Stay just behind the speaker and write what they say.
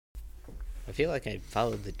I feel like I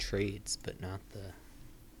followed the trades, but not the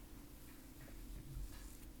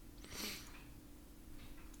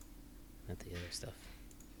other stuff.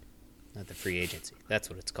 Not the free agency. That's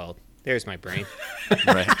what it's called. There's my brain.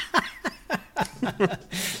 Right.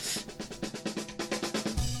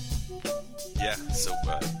 Yeah, so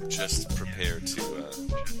just prepare to...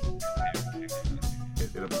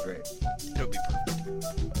 It'll be great. It'll be perfect.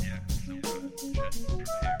 Yeah, so just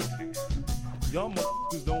prepare to... Y'all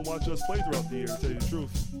motherfuckers don't watch us play throughout the year, to tell you the truth.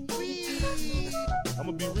 I'm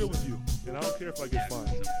gonna be real with you, and I don't care if I get fined.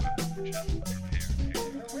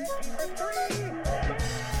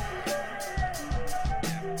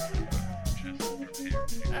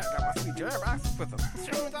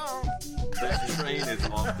 That train is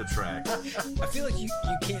off the track. I feel like you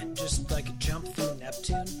can't just like jump through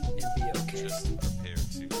Neptune and be okay. Just prepare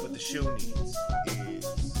to... What the show needs is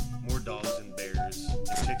more dogs and bears and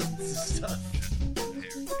chickens and stuff.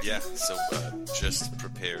 Yeah, so just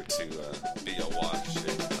prepare to be awash in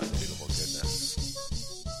unbelievable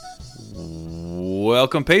goodness.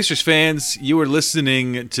 Welcome, Pacers fans. You are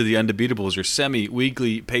listening to the Undebeatables, your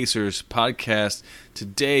semi-weekly Pacers podcast.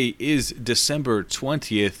 Today is December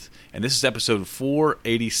 20th, and this is episode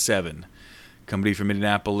 487. Coming to you from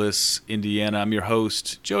Indianapolis, Indiana. I'm your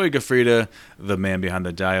host, Joey Gaffrida, the man behind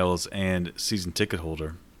the dials and season ticket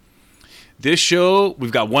holder. This show,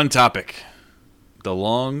 we've got one topic. The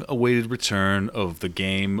long-awaited return of the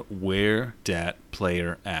game Where Dat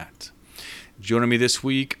Player At. Joining me this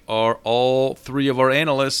week are all three of our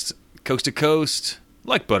analysts, coast to coast,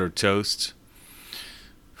 like buttered toast.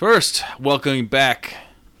 First, welcoming back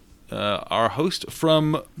our host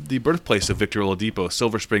from the birthplace of Victor Oladipo,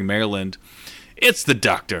 Silver Spring, Maryland. It's the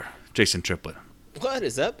Doctor, Jason Triplett. What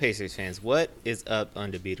is up, Pacers fans? What is up,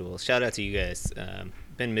 Undebeatables? Shout out to you guys.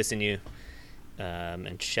 Been missing you.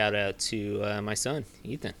 And shout out to my son,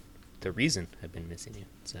 Ethan. The reason I've been missing you.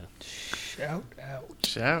 So Shout out.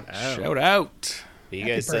 Shout out. But you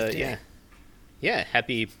Happy guys, birthday. yeah,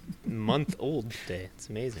 happy month-old day. It's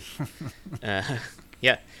amazing.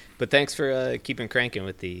 Yeah, but thanks for keeping cranking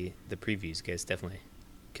with the previews. You guys definitely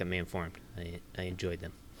kept me informed. I enjoyed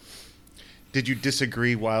them. Did you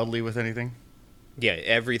disagree wildly with anything? Yeah,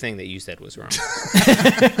 everything that you said was wrong.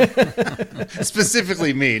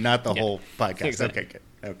 Specifically me, not the whole podcast. Exactly. Okay,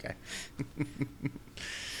 good. Okay.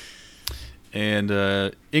 And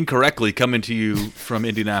incorrectly coming to you from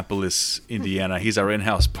Indianapolis, Indiana, he's our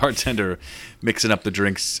in-house bartender mixing up the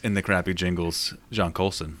drinks in the crappy jingles, John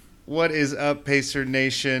Colson. What is up, Pacer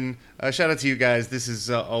Nation? Shout out to you guys. This is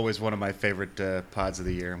always one of my favorite pods of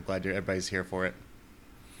the year. I'm glad everybody's here for it.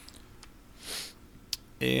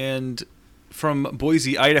 And from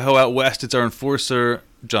Boise, Idaho out west, it's our enforcer,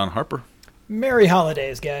 John Harper. Merry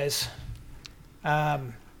holidays, guys.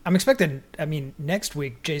 I'm expecting, next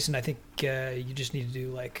week, Jason, I think you just need to do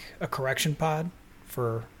like a correction pod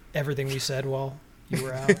for everything we said while you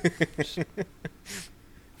were out. Just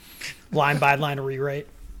line by line a rewrite.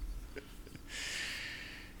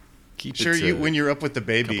 Keep Sure, it, when you're up with the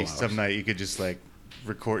baby couple hours. some night, you could just like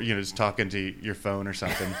record, just talking to your phone or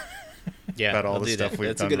something. Yeah, about all I'll the do stuff that. we've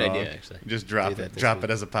That's done a good wrong. idea, actually. Just Do drop that it. this Drop week. it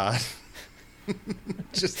as a pod.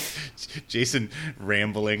 Just Jason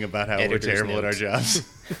rambling about how Editor's we're terrible at our notes. jobs.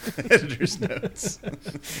 Editor's notes.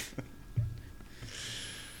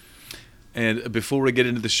 And before we get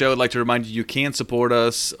into the show, I'd like to remind you can support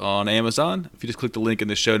us on Amazon. If you just click the link in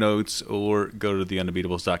the show notes or go to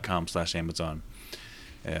theundebeatables.com/Amazon.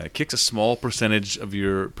 It kicks a small percentage of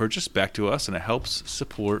your purchase back to us, and it helps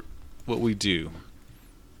support what we do.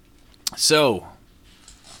 So,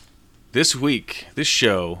 this week, this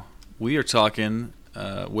show, we are talking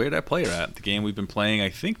Where Dat Player At? The game we've been playing, I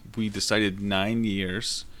think we decided 9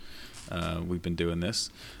 years we've been doing this.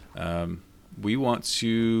 We want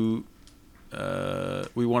to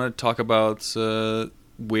talk about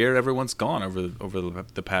where everyone's gone over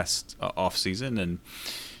the past off season and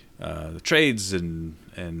the trades and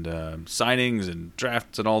signings and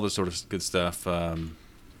drafts and all this sort of good stuff.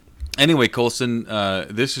 Anyway, Colson,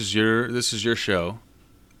 this is your show.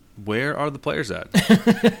 Where are the players at?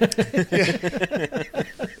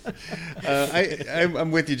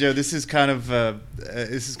 I'm with you, Joe. This is kind of a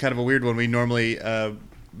weird one. We normally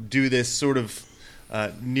do this sort of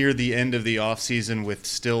near the end of the off season, with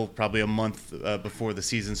still probably a month before the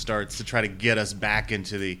season starts, to try to get us back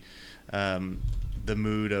into the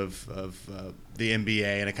mood of the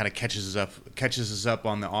NBA, and it kind of catches us up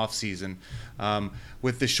on the off season.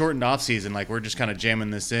 With the shortened off season, like, we're just kind of jamming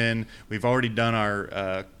this in. We've already done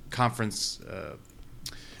our conference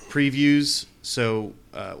previews, so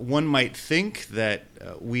one might think that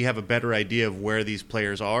we have a better idea of where these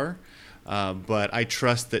players are. but I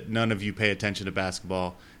trust that none of you pay attention to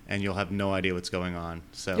basketball, and you'll have no idea what's going on.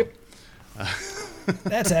 So, Yep.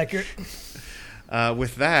 That's accurate.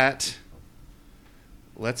 With that,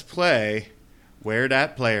 let's play Where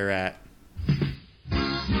Dat Player At?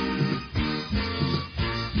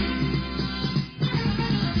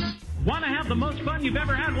 Want to have the most fun you've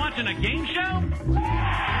ever had watching a game show?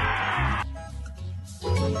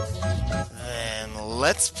 And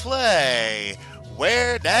let's play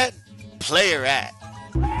Where Dat Player At?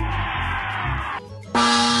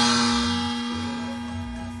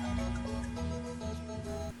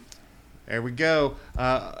 There we go.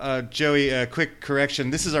 Joey, a quick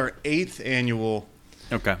correction. This is our 8th annual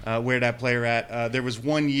Okay. Where Dat Player At. There was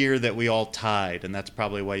one year that we all tied, and that's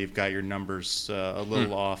probably why you've got your numbers a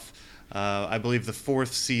little off. I believe the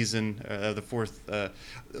fourth season of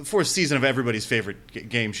everybody's favorite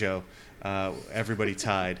game show, everybody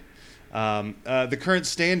tied. The current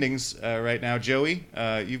standings right now, Joey,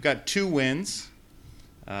 you've got 2 wins.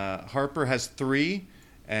 Harper has 3,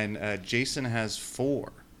 and Jason has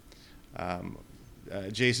 4.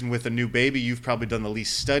 Jason, with a new baby, you've probably done the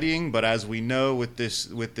least studying, but as we know with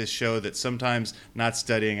this show, that sometimes not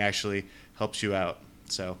studying actually helps you out.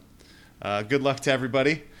 So, good luck to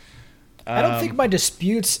everybody. I don't think my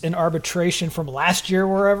disputes in arbitration from last year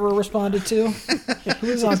were ever responded to. Who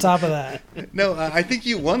was on top of that? No, I think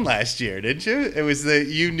you won last year, didn't you? It was that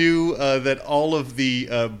you knew that all of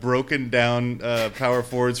the broken down power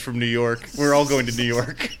forwards from New York were all going to New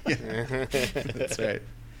York. Yeah. That's right.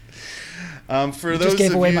 For those Just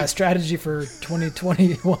gave of away you... my strategy for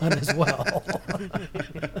 2021 as well.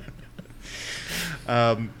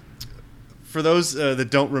 For those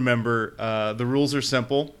that don't remember, the rules are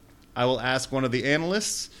simple. I will ask one of the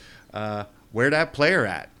analysts, where that player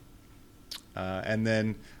at? And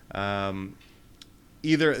then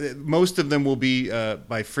most of them will be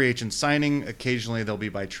by free agent signing. Occasionally they'll be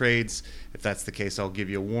by trades. If that's the case, I'll give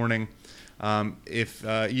you a warning. If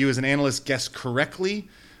you as an analyst guess correctly,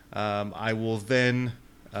 I will then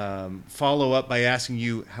follow up by asking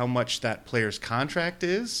you how much that player's contract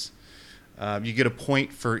is. You get a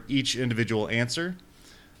point for each individual answer.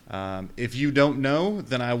 If you don't know,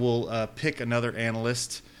 then I will pick another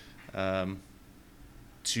analyst to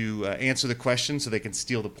answer the question so they can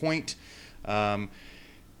steal the point. I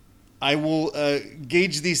will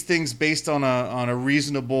gauge these things based on a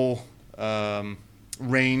reasonable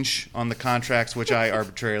range on the contracts, which I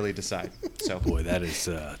arbitrarily decide. So, Boy, that is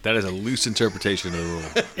a loose interpretation of the rule.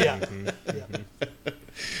 Yeah. The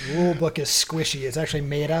rule book is squishy. It's actually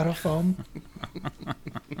made out of foam.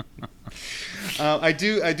 I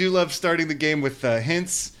do love starting the game with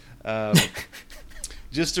hints.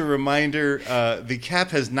 Just a reminder, the cap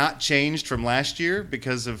has not changed from last year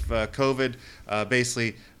because of COVID.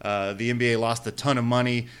 Basically, the NBA lost a ton of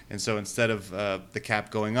money, and so instead of the cap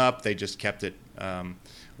going up, they just kept it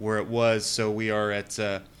where it was. So we are at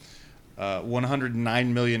 $109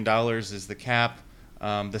 million is the cap.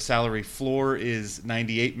 The salary floor is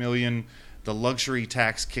 $98 million. The luxury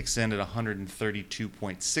tax kicks in at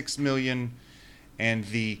 $132.6 million. And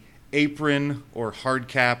the apron or hard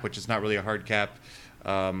cap, which is not really a hard cap,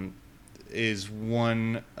 is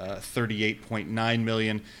 $138.9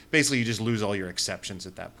 million. Basically, you just lose all your exceptions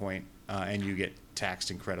at that point, and you get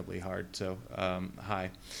taxed incredibly hard, so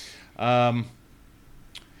high.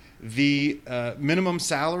 The minimum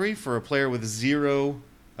salary for a player with 0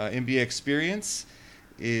 NBA experience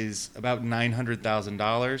is about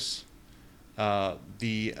 $900,000.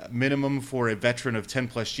 The minimum for a veteran of 10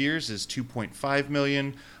 plus years is $2.5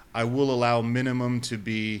 million. I will allow minimum to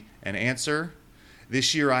be an answer.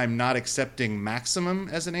 This year, I'm not accepting maximum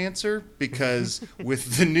as an answer because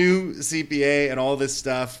with the new CPA and all this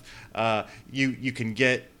stuff, you can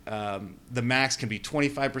get the max can be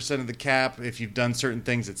 25% of the cap. If you've done certain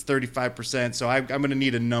things, it's 35%. So I'm going to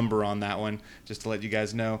need a number on that one just to let you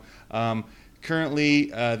guys know. Currently,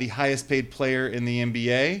 the highest paid player in the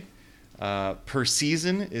NBA per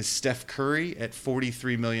season is Steph Curry at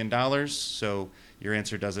 $43 million. So your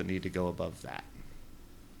answer doesn't need to go above that.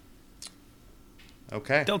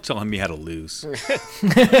 Okay. Don't tell him he had to lose.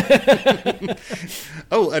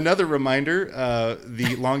 Oh, another reminder,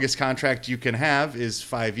 the longest contract you can have is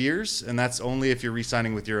 5 years, and that's only if you're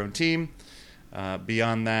re-signing with your own team.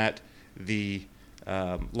 Beyond that, the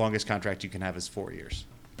longest contract you can have is 4 years.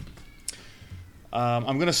 I'm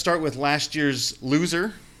going to start with last year's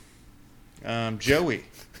loser, Joey.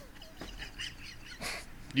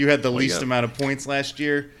 You had the least amount of points last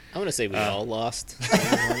year. I want to say we all lost.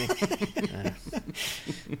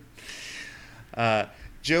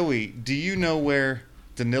 Joey, do you know where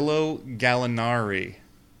Danilo Gallinari,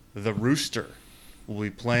 the Rooster, will be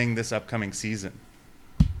playing this upcoming season?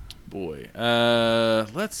 Boy,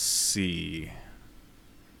 let's see.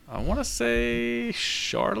 I want to say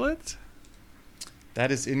Charlotte.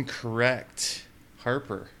 That is incorrect.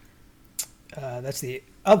 Harper. That's the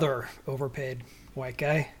other overpaid white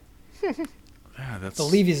guy. Yeah, that's. I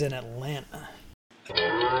believe he's in Atlanta.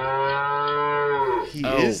 He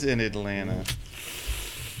is in Atlanta.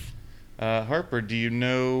 Harper, do you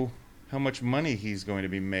know how much money he's going to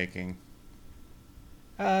be making?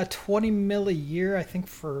 20 mil a year, I think,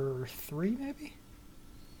 for 3, maybe?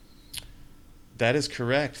 That is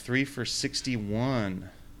correct. 3 for 61.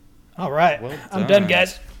 All right. Well I'm done,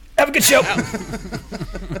 guys. Have a good show.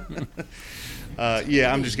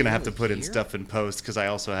 Yeah, I'm just going to have to put in stuff in post because I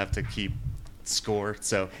also have to keep score.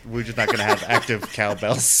 So we're just not going to have active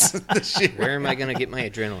cowbells this year. Where am I going to get my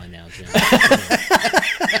adrenaline now, Jim?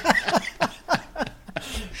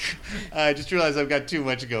 I just realized I've got too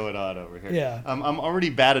much going on over here. Yeah. I'm already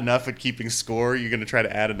bad enough at keeping score. You're going to try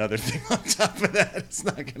to add another thing on top of that. It's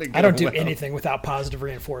not going to go I don't do well. anything without positive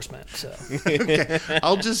reinforcement. So Okay.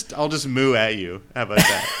 I'll just moo at you. How about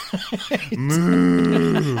that?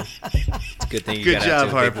 Moo. It's a good thing you Good got job,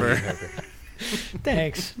 out to a big Harper. lead, Harper.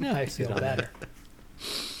 thanks. Now I feel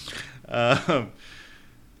better.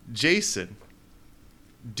 Jason,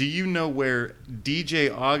 do you know where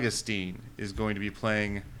DJ Augustine is going to be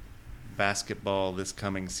playing basketball this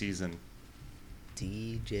coming season?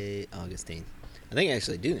 DJ Augustine. I think I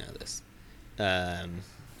actually do know this.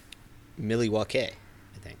 Milwaukee,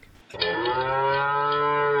 I think.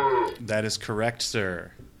 That is correct,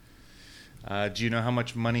 sir. Do you know how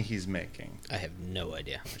much money he's making? I have no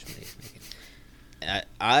idea how much money he's making.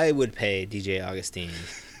 I would pay DJ Augustine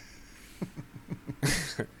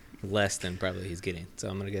less than probably he's getting. So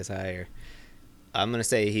I'm going to guess higher. I'm going to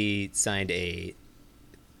say he signed a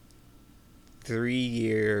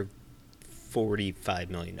 3-year, $45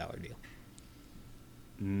 million deal.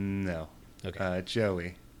 No. Okay.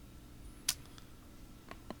 Joey.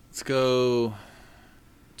 Let's go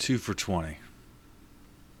 2 for 20.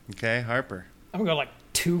 Okay, Harper. I'm going to go like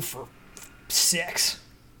 2 for 6.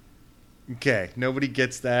 Okay, nobody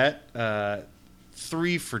gets that.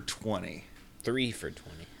 3 for 20. 3 for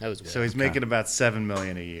 20. That was So he's making about $7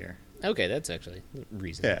 million a year. okay. That's actually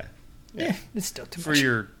reasonable. Yeah. Yeah, it's still too For much.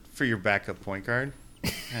 your backup point guard.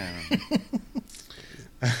 I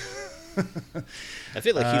I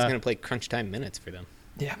feel like he's going to play crunch time minutes for them.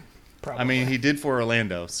 Yeah, probably. I mean, he did for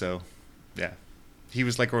Orlando, so yeah, he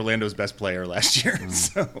was like Orlando's best player last year.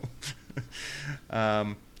 So,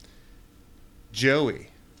 Joey,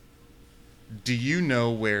 do you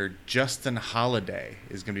know where Justin Holiday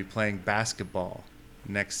is going to be playing basketball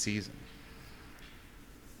next season?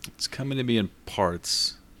 It's coming to me in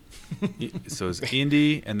parts. So it's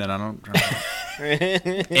Indy, and then I don't.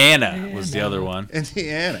 Anna was the other one.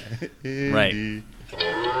 Indiana. Right.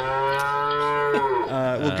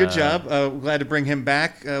 Well, good job. Glad to bring him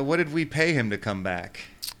back. What did we pay him to come back?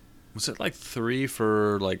 Was it like 3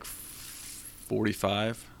 for like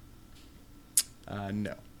 45?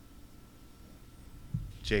 No.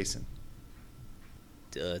 Jason.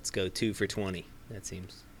 Let's go 2 for 20. That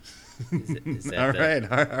seems. Is that All the- right,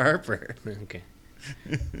 Harper. Okay.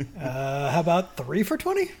 How about 3 for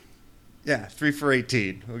 20? Yeah, 3 for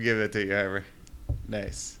 18. We'll give that to you, Harper.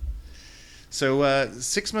 Nice. So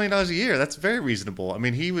 $6 million a year. That's very reasonable. I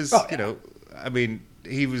mean, he was,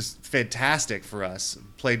 he was fantastic for us.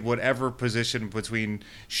 Played whatever position between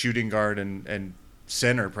shooting guard and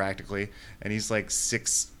center practically, and he's like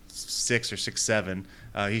 6'6" or 6'7".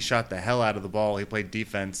 He shot the hell out of the ball. He played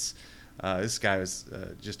defense. This guy was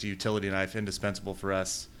just a utility knife, indispensable for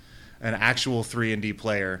us. An actual 3-and-D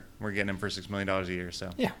player. We're getting him for $6 million a year. So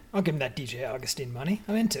Yeah, I'll give him that DJ Augustine money.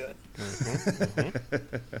 I'm into it.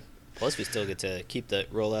 Plus, we still get to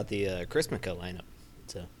roll out the Christmas lineup.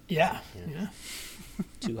 So Yeah.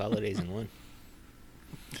 2 holidays in one.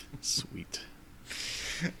 Sweet.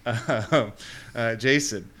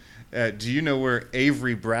 Jason, do you know where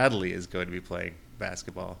Avery Bradley is going to be playing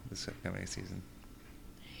basketball this upcoming season?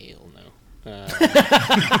 Hell no.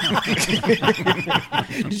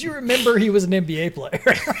 Did you remember he was an NBA player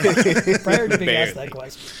prior to being asked that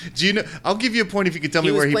question? Do you know? I'll give you a point if you can tell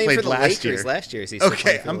me was where he playing played for the last Lakers year. last year. Is he still Okay,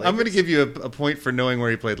 playing for the I'm going to Lakers? give you a point for knowing where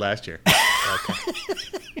he played last year.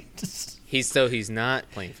 He's not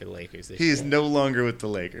playing for the Lakers this He year. is no longer with the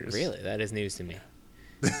Lakers. Really, that is news to me.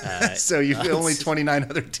 So you've only 29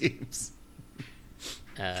 other teams.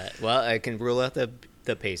 Well, I can rule out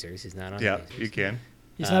the Pacers. He's not on. Yeah, the Pacers. you can.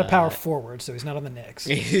 He's not a power forward, so he's not on the Knicks.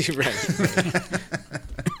 right.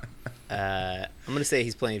 I'm going to say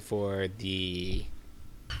he's playing for the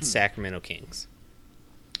Sacramento Kings.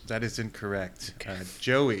 That is incorrect.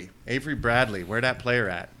 Joey, Avery Bradley, where that player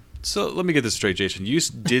at? So let me get this straight, Jason. You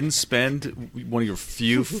didn't spend one of your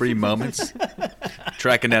few free moments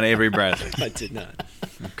tracking down Avery Bradley. I did not.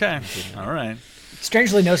 Okay. All right.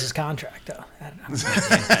 Strangely knows his contract, though. I don't know.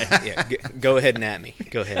 Yeah, go ahead and at me.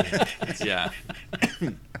 Go ahead. Yeah.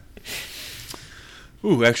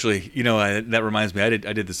 Ooh, actually, that reminds me. I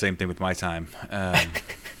did the same thing with my time.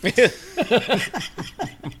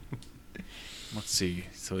 Let's see.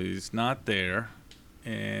 So he's not there.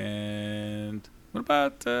 And what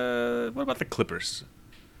about the Clippers?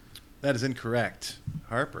 That is incorrect.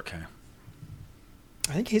 Harper. Okay.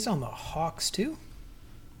 I think he's on the Hawks, too.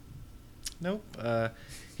 Nope.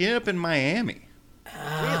 He ended up in Miami.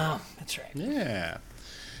 Oh, that's right. Yeah.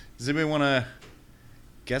 Does anybody want to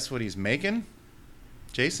guess what he's making?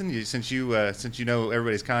 Jason, since you know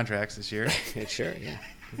everybody's contracts this year. Sure, yeah.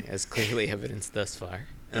 As clearly evidenced thus far.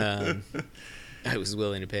 I was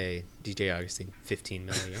willing to pay DJ Augustine $15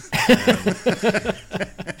 million.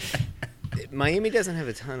 Miami doesn't have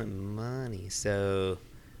a ton of money, so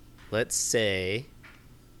let's say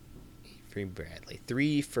Avery Bradley,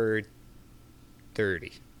 3 for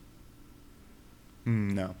 30.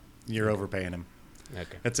 No, you're overpaying him.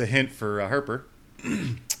 Okay. That's a hint for Harper.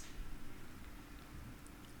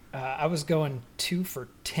 I was going 2 for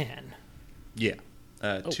 10. Yeah.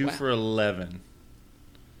 2 wow. for 11.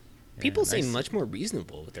 People Yeah, seem nice. much more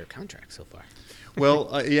reasonable with their contracts so far.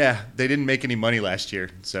 Well, yeah, they didn't make any money last year,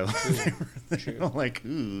 so they were like,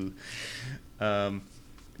 ooh.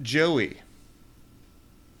 Joey.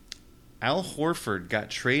 Al Horford got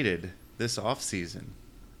traded this offseason.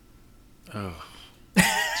 Oh.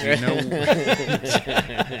 Do you know?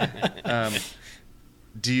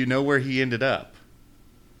 Do you know where he ended up?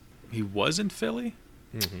 He was in Philly?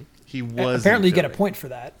 Mm-hmm. He was Apparently, you in get a Philly. point for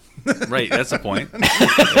that. Right, that's the point.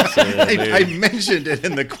 I mentioned it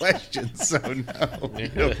in the question, so no, you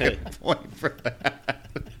don't get a point for that.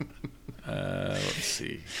 Let's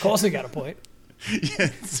see. Colson got a point.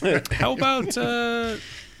 Yes. How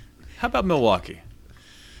about Milwaukee?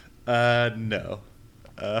 No.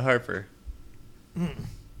 Harper. I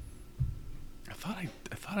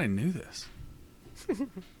thought I knew this.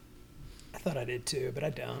 I thought I did too, but I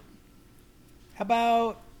don't. How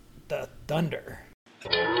about the Thunder?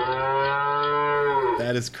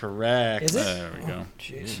 That is correct. Is it? There we go.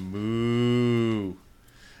 Jeez. Moo.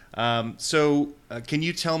 So, can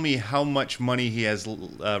you tell me how much money he has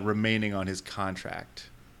remaining on his contract?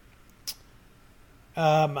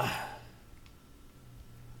 Well,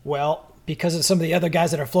 because of some of the other guys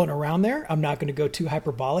that are floating around there, I'm not going to go too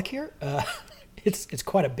hyperbolic here. It's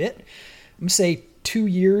quite a bit. I'm going to say 2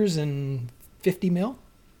 years and 50 mil.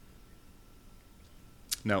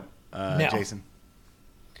 No. No. Jason.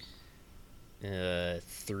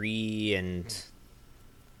 3 and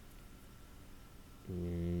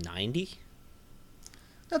 90.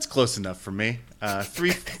 That's close enough for me.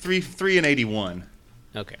 3 and 81.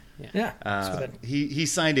 Okay. Yeah. Yeah. that's what He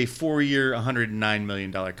signed a 4-year, $109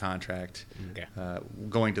 million contract Okay.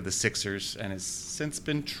 going to the Sixers and has since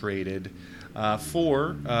been traded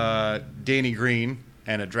for Danny Green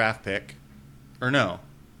and a draft pick. Or no.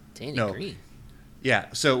 Danny No. Green.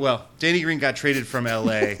 Yeah, so, Danny Green got traded from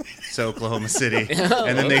L.A. to Oklahoma City,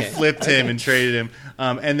 and then they okay. flipped him and traded him.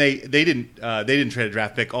 And they didn't trade a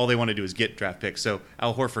draft pick. All they wanted to do was get draft picks. So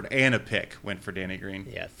Al Horford and a pick went for Danny Green.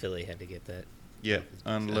 Yeah, Philly had to get that Yeah,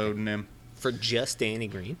 unloading him. for just Danny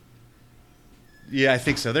Green. Yeah, I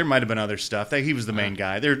think so. There might have been other stuff. He was the main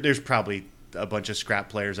guy. There's probably a bunch of scrap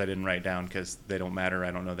players I didn't write down because they don't matter.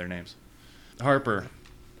 I don't know their names. Harper,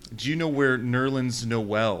 do you know where Nerlens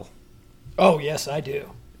Noel Oh, yes, I do.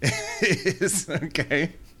 is?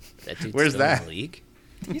 Okay. That dude's Where's still in that? the league.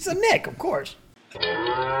 He's a Nick, of course. He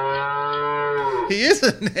is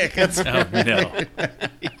a Nick. That's Oh no.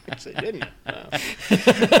 Actually, didn't. Wow.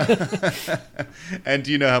 And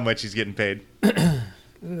do you know how much he's getting paid?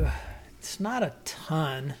 It's not a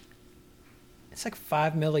ton. It's like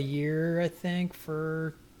 $5 mil a year, I think,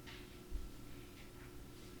 for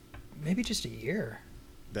maybe just a year.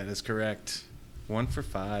 That is correct. 1 for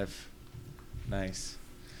 5. Nice.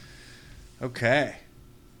 Okay.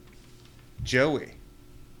 Joey,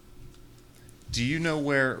 do you know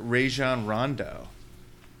where Rajon Rondo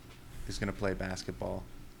is going to play basketball?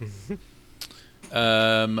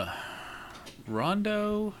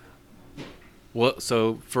 Rondo. Well,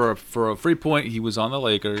 so for a free point, he was on the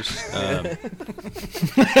Lakers.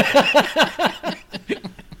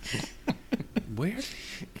 Where did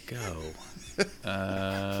he go?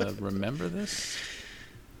 Remember this?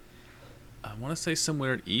 I want to say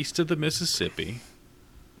somewhere east of the Mississippi.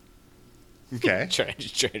 Okay. trying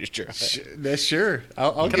to draw it. Sure.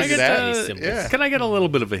 I'll Can give I you get that. Yeah. Can I get a little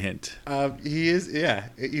bit of a hint? He is. Yeah.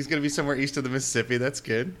 He's going to be somewhere east of the Mississippi. That's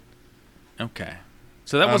good. Okay.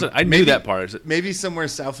 So that wasn't. I knew maybe- that part. Is it? Maybe somewhere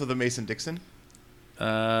south of the Mason-Dixon.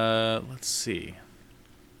 Let's see.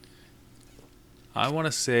 I want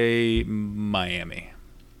to say Miami.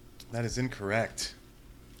 That is incorrect.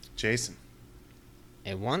 Jason.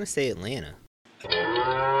 I want to say Atlanta.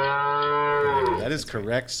 That is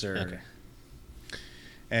correct, sir. Okay.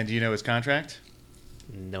 And do you know his contract?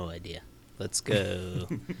 No idea. Let's go.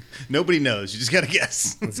 Nobody knows. You just got to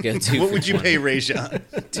guess. Let's go 2 What for would you 20. pay Rajon?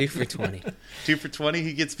 2 for 20. 2 for 20?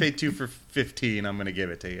 He gets paid 2 for 15. I'm going to give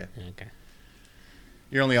it to you. Okay.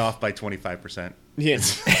 You're only off by 25%.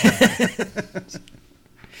 Yes.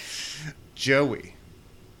 Joey,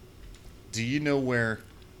 do you know where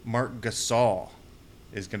Mark Gasol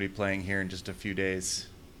is going to be playing here in just a few days?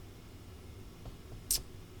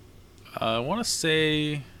 I want to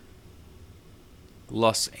say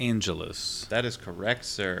Los Angeles. That is correct,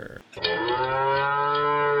 sir.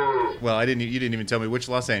 Well, you didn't even tell me which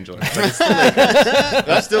Los Angeles. But it's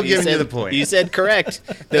still I'm still giving you the point. You said correct.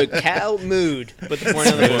 The cow mooed. Put the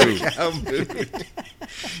point on the board. Cow mood.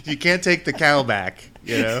 You can't take the cow back,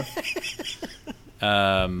 you know?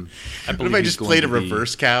 I What believe if I he's just going played a to be-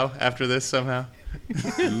 reverse cow after this somehow?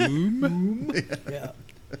 Yeah.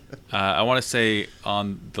 I want to say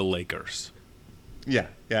on the Lakers. Yeah,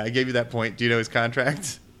 I gave you that point. Do you know his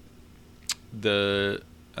contract? The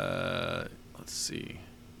let's see.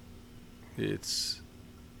 It's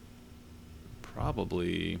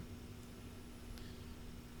probably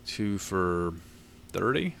 2 for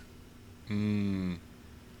 30. No.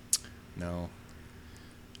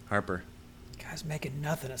 Harper. Guy's making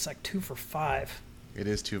nothing. It's like 2 for 5. It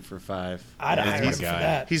is 2 for 5. I'd Yeah, hire him for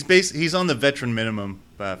that. He's on the veteran minimum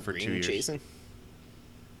for 2 Ring years. chasing.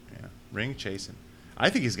 Yeah, ring chasing. I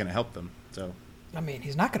think he's going to help them. So I mean,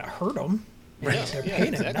 he's not going to hurt them. Right. They're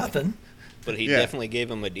paying him nothing. But he Yeah. definitely gave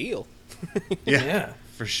him a deal. yeah,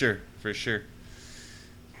 for sure.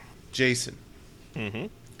 Jason, Mm-hmm.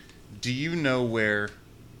 do you know where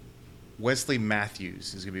Wesley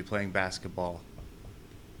Matthews is going to be playing basketball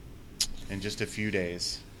in just a few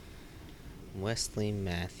days? Wesley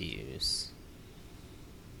Matthews.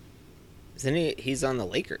 Isn't he? He's on the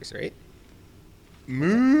Lakers, right?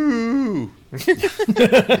 Moo.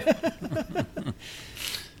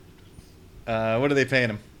 What are they paying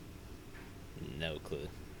him? No clue.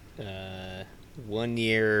 1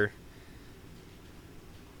 year.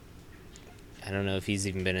 I don't know if he's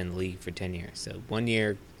even been in the league for 10 years. So 1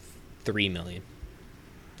 year, $3 million.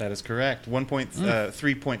 That is correct.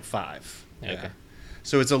 3.5. Okay.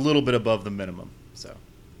 So it's a little bit above the minimum. So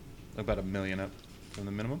about $1 million up from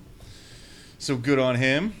the minimum. So good on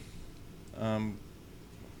him.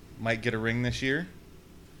 Might get a ring this year.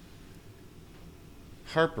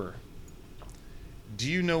 Harper,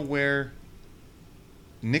 do you know where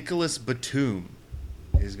Nicholas Batum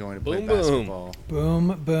is going to play Boom, boom. basketball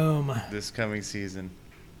Boom, boom. this coming season?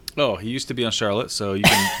 Oh, he used to be on Charlotte, so you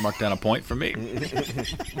can mark down a point for me.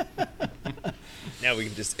 Now we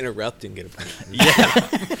can just interrupt and get a point. Yeah.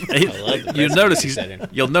 I love the You'll press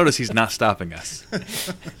you'll notice he's not stopping us.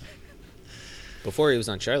 Before he was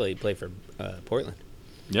on Charlotte, he played for Portland.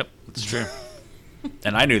 Yep, that's true.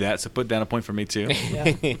 And I knew that, so put down a point for me too. Yeah.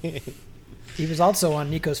 He was also on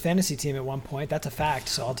Nico's fantasy team at one point. That's a fact,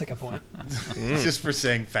 so I'll take a point. Just for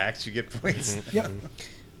saying facts, you get points. Yep.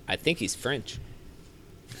 I think he's French.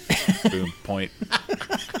 Boom, point.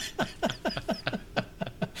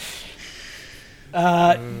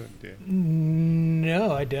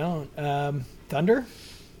 No, I don't. Thunder?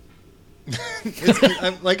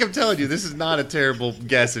 I'm telling you, this is not a terrible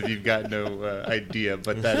guess if you've got no idea,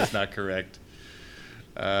 but that is not correct.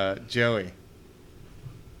 Joey,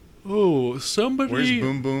 Oh, somebody where's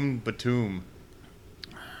Boom Boom Batum?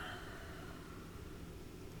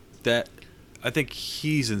 that I think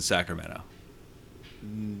he's in Sacramento.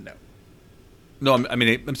 No. No,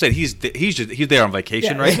 I'm saying he's there on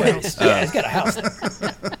vacation, Yeah, right? he's got a house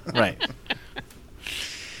there. Right.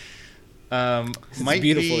 It's Might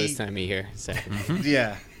beautiful be, this time of year. So.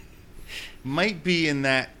 Yeah. Might be in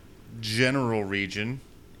that general region.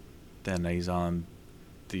 Then he's on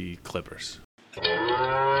the Clippers.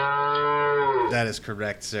 That is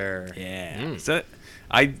correct, sir. Yeah. So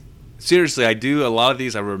I do a lot of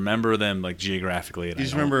these. I remember them like geographically. And You I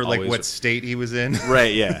just don't remember like always- what state he was in?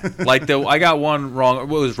 Right, yeah. Like I got one wrong.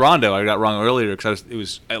 Well, it was Rondo. I got wrong earlier because it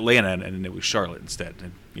was Atlanta and it was Charlotte instead.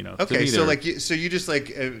 And to Okay, me, so they're- you just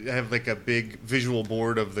have like a big visual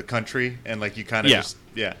board of the country, and like you kind of Yeah. just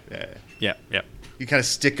yeah. you kind of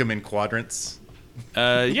stick them in quadrants.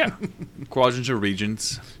 Yeah. Quadrants or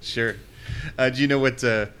regions. Sure. Do you know what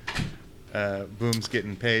Boom's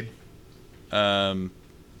getting paid?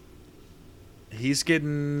 He's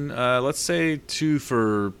getting, let's say 2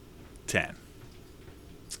 for 10.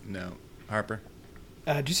 No. Harper?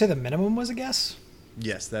 Did you say the minimum was a guess?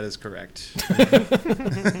 Yes, that is correct.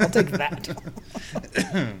 I'll take that.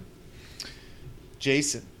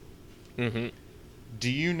 Jason, Mm-hmm.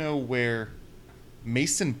 do you know where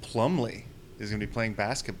Mason Plumlee is going to be playing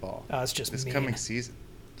basketball Oh, it's just this mean. coming season?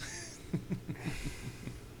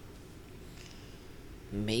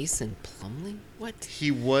 Mason Plumlee? What?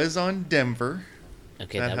 He was on Denver.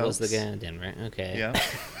 Okay, That that was the helps. guy in Denver. Okay. Yeah.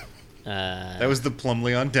 Uh, That was the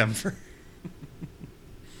Plumlee on Denver.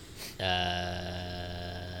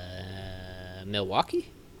 Milwaukee?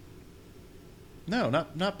 No,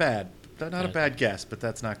 not bad. Not a Okay. bad guess, but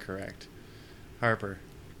that's not correct. Harper.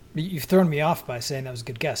 You've thrown me off by saying that was a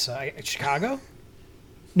good guess. So Chicago?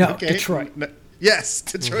 No, Okay. Detroit. No, yes,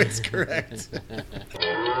 Detroit's correct.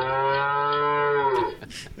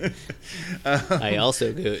 I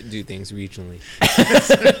also do things regionally.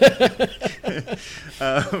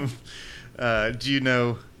 Do you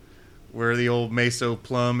know where the old Meso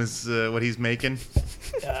Plum is? What he's making?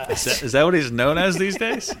 Is that what he's known as these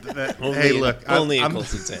days? Hey, look, only in I'm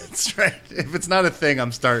Colson's head. That's right. If it's not a thing,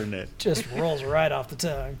 I'm starting it. Just rolls right off the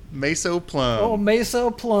tongue. Meso Plum. Oh,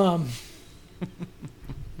 Meso Plum.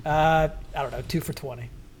 I don't know, 2 for 20.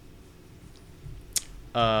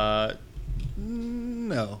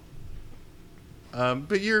 No.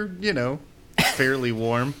 But you're, fairly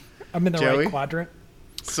warm, I'm in the Joey? right quadrant.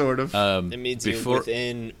 sort of. That means you're before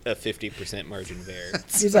within a 50% margin of error.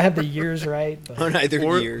 Seems I have the years right. But On either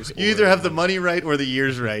Or years. you either have the money right or the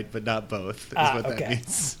years right, but not both. Is what that okay.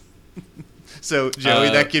 means. So, Joey,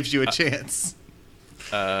 that gives you a chance.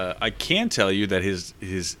 I can tell you that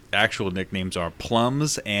his actual nicknames are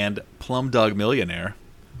Plums and Plum Dog Millionaire.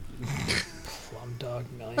 Plum Dog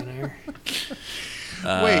Millionaire.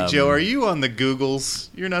 Wait, Joe, are you on the Googles?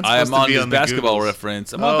 You're not I supposed am to on be his on the basketball Googles.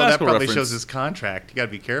 reference. I'm on Oh, that basketball probably reference. shows his contract. You got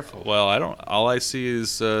to be careful. Well, I don't. All I see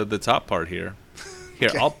is the top part here. Here,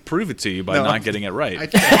 Okay. I'll prove it to you by No, not getting it right. I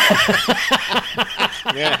can't.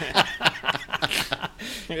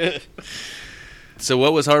 So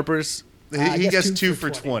what was Harper's? I He guess guessed 2 2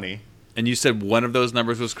 for for 20. And you said one of those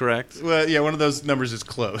numbers was correct. Well, yeah, one of those numbers is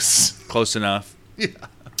close. Close enough.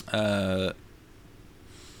 Yeah.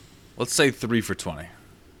 Let's say 3 for 20.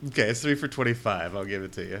 Okay, it's 3 for 25. I'll give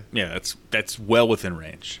it to you. Yeah, that's well within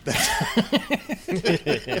range.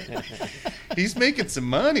 He's making some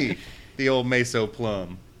money, the old Meso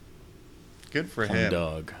Plum. Good for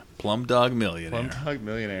him. Plum Dog Millionaire. Plum Dog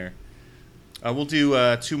Millionaire. We'll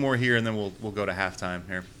do 2 more here, and then we'll go to halftime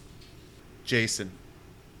here. Jason,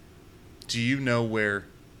 do you know where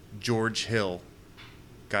George Hill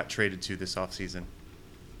got traded to this offseason?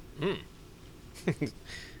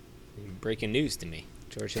 Breaking news to me.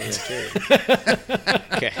 George Hill got traded.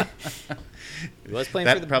 Okay. He was playing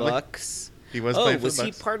That for the probably- Bucks. He was playing for was the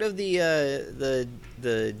he Bucks. part of the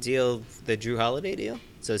deal, the Drew Holiday deal?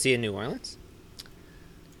 So is he in New Orleans?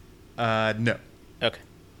 No. Okay.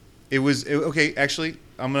 Okay. Actually,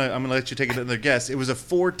 I'm gonna let you take another guess. It was a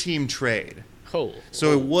 4-team trade, Oh.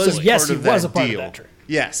 so it was So, yes, part he of that was a part of deal. that trade.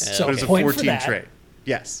 Yes, So, but it was a point for 4-team that. trade.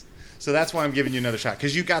 Yes, so that's why I'm giving you another shot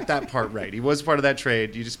because you got that part right. He was part of that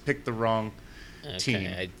trade. You just picked the wrong team.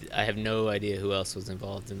 Okay. I have no idea who else was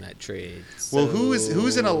involved in that trade. Well, So,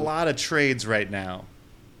 who's in a lot of trades right now?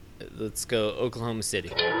 Let's go Oklahoma City.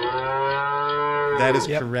 That is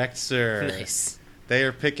Yep. correct, sir. Nice. They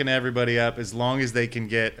are picking everybody up as long as they can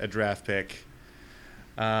get a draft pick.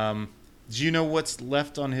 Do you know what's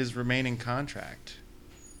left on his remaining contract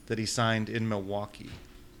that he signed in Milwaukee?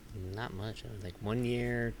 Not much. Like 1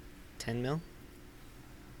 year, 10 mil.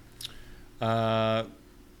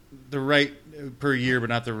 The right per year, but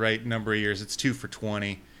not the right number of years. It's 2 for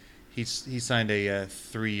 20. He signed a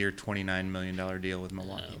 3-year, $29 million deal with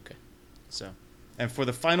Milwaukee. Okay. So, and for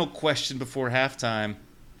the final question before halftime,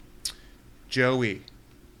 Joey,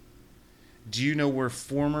 do you know where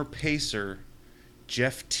former Pacer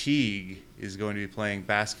Jeff Teague is going to be playing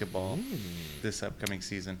basketball this upcoming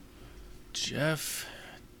season? Jeff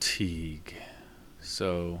Teague.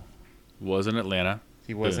 So, was in Atlanta.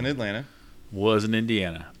 He was in Boom. Atlanta. Was in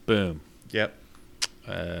Indiana. Boom. Yep.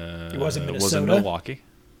 He was in Was in Minnesota. Milwaukee.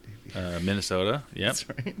 Minnesota. Yep. That's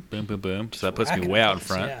right. Boom, boom, boom. So that puts me Racking way up out in points.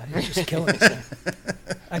 front. Yeah, you're just killing us there.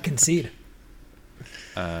 I concede.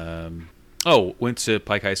 Went to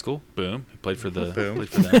Pike High School. Boom. He played for the. Boom. Played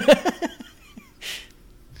for them.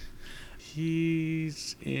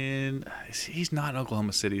 He's not in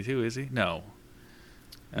Oklahoma City too, is he? No.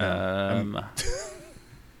 Can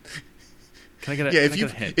I get a, Yeah, can I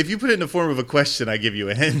get a hint? if you put it in the form of a question, I give you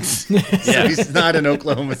a hint. So Yeah. he's not in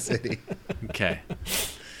Oklahoma City. Okay.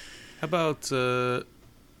 How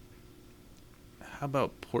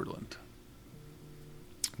about Portland?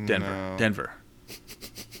 Denver. No. Denver.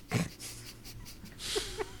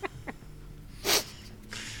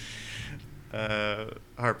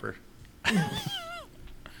 Harper.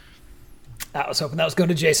 I was hoping that was going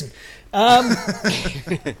to Jason.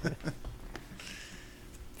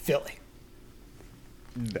 Philly.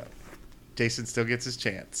 No. Jason still gets his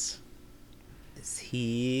chance. Is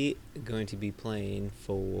he going to be playing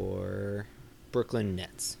for Brooklyn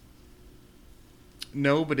Nets?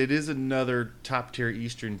 No, but it is another top tier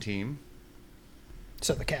Eastern team.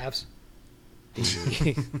 So the Cavs.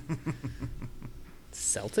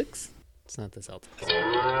 Celtics? It's not the Celtics.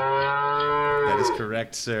 That is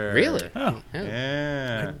correct, sir. Really? Oh.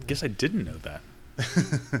 Yeah. I guess I didn't know that.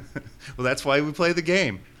 Well, that's why we play the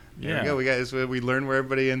game. There Yeah. we go. We learn where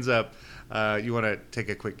everybody ends up. You want to take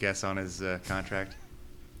a quick guess on his contract?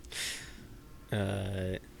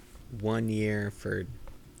 1 year for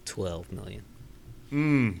 $12 million.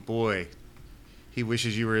 Boy. He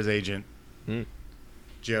wishes you were his agent. Mm.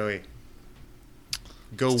 Joey.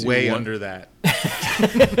 Go Let's do way one. under that.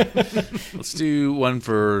 Let's do one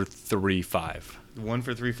for 3-5. 1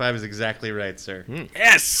 for 3.5 is exactly right, sir.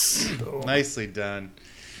 Yes. Nicely done.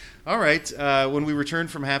 All right. When we return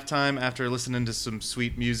from halftime after listening to some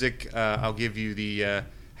sweet music, I'll give you the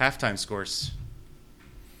halftime scores.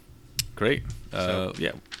 Great. So,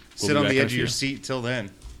 Yeah. Sit on the edge of your seat till then.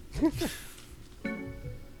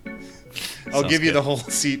 I'll Sounds give you good. the whole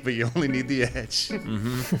seat, but you only need the edge.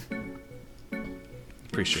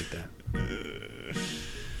 Appreciate that.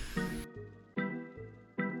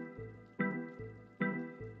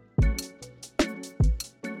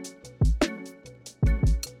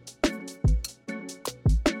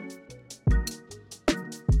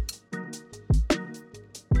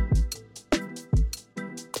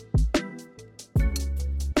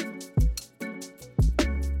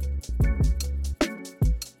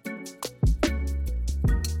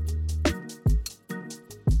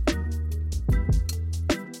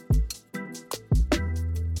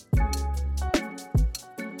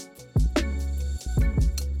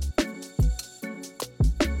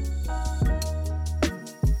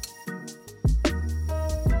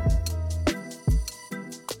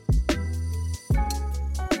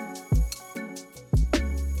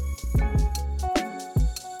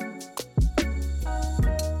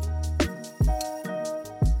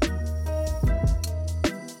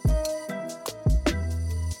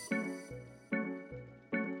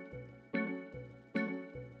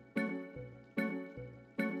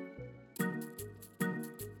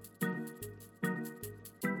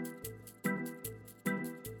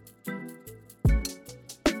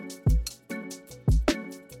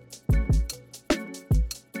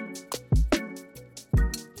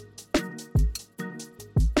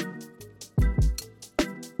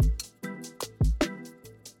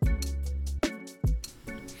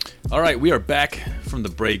 All right, we are back from the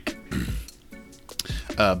break.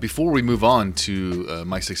 Before we move on to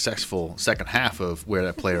my successful second half of Where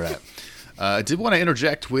That Player At, I did want to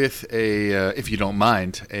interject with if you don't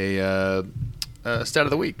mind, a stat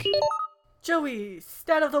of the week. Joey,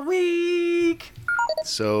 stat of the week.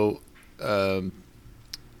 So, well,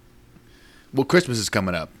 Christmas is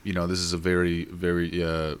coming up. You know, this is a very, very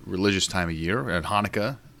religious time of year. And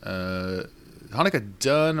Hanukkah. Hanukkah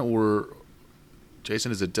done, or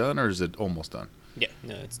Jason, is it done or is it almost done? Yeah,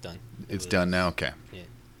 no, it's done. It's done now? Okay. Yeah,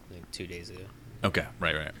 like 2 days ago. Okay,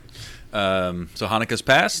 right. So Hanukkah's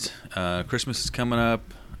passed. Christmas is coming up.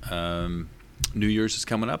 New Year's is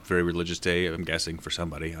coming up. Very religious day, I'm guessing, for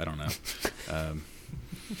somebody. I don't know.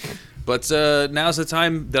 But now's the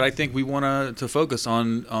time that I think we want to focus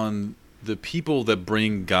on the people that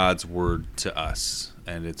bring God's word to us.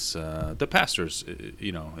 And it's the pastors.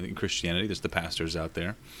 You know, in Christianity, there's the pastors out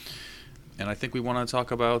there. And I think we want to talk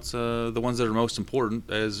about the ones that are most important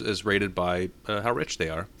as rated by how rich they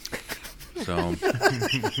are. So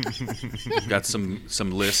we've got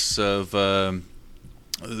some lists of the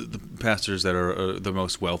pastors that are the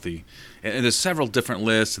most wealthy. And there's several different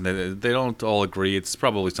lists, and they don't all agree. It's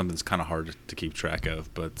probably something that's kind of hard to keep track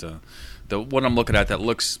of. But the one I'm looking at that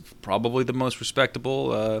looks probably the most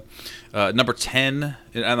respectable, number 10,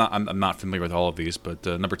 and I'm not familiar with all of these, but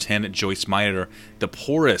number 10, Joyce Meyer, the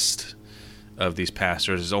poorest of these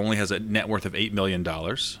pastors, only has a net worth of $8 million.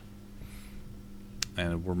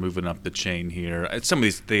 And we're moving up the chain here. Some of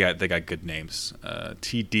these, they got good names.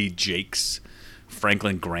 T.D. Jakes,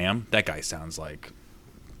 Franklin Graham. That guy sounds like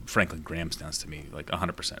Franklin Graham sounds to me like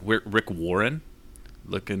 100%. Rick Warren,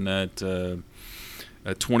 looking at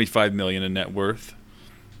 $25 million in net worth.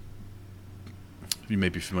 You may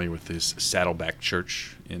be familiar with this Saddleback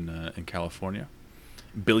Church in California.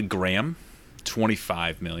 Billy Graham,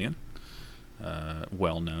 $25 million.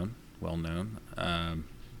 Well known.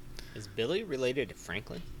 Is Billy related to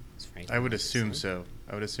Franklin? Is Franklin I would his assume son? so.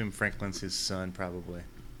 I would assume Franklin's his son, probably.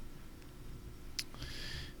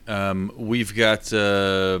 We've got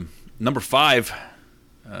number 5,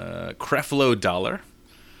 Creflo Dollar.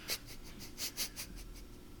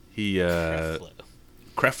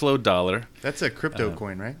 Creflo Dollar. That's a crypto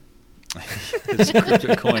coin, right? It's a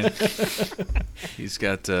crypto coin. He's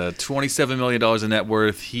got $27 million in net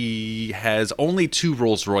worth. He has only 2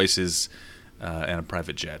 Rolls Royces and a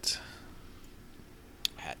private jet.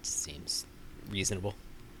 That seems reasonable.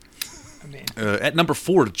 I mean, At number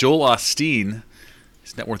 4, Joel Osteen.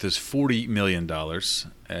 His net worth is $40 million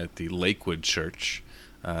at the Lakewood Church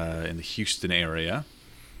in the Houston area.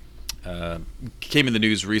 Came in the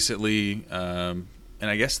news recently, and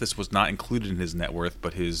I guess this was not included in his net worth,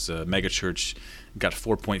 but his mega church got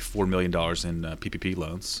 $4.4 million in PPP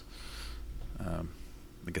loans. I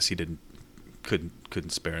guess he couldn't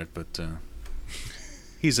spare it, but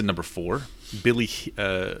he's at number 4. Benny Hinn,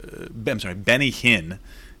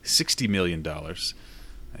 $60 million.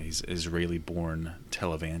 He's an Israeli-born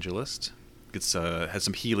televangelist. Has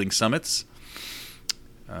some healing summits.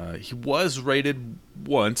 He was raided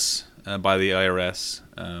once by the IRS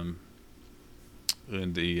and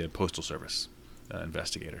the Postal Service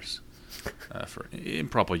investigators for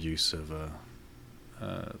improper use of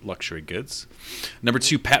luxury goods. Number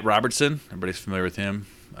 2, Pat Robertson. Everybody's familiar with him.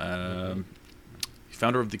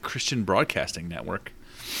 Founder of the Christian Broadcasting Network.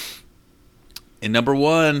 And number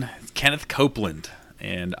 1, Kenneth Copeland.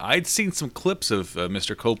 And I'd seen some clips of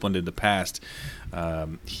Mr. Copeland in the past.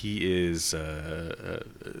 He is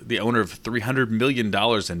the owner of $300 million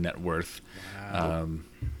in net worth. Wow.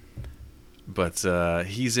 But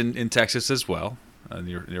he's in Texas as well,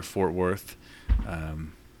 near Fort Worth.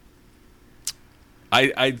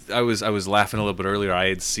 I was laughing a little bit earlier. I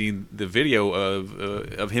had seen the video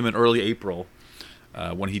of him in early April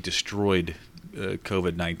when he destroyed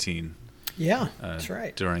COVID-19. yeah, that's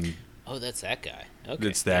right. During Oh, that's that guy. Okay.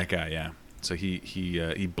 It's that guy, yeah. So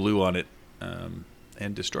he blew on it and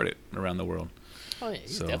destroyed it around the world. Oh, yeah,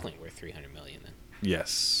 he's definitely worth $300 million then.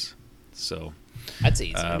 Yes. So I'd say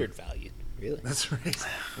he's undervalued. Really? That's right.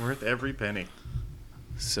 Worth every penny.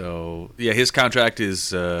 So yeah, his contract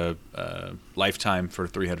is lifetime for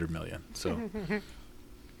 $300 million.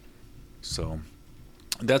 So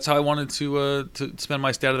that's how I wanted to spend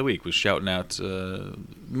my stat of the week, was shouting out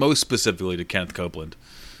most specifically to Kenneth Copeland.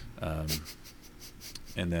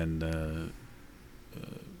 And then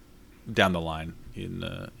down the line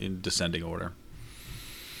in descending order.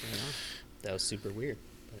 Yeah, that was super weird.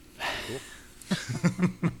 But cool.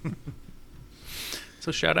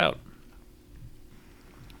 So shout out.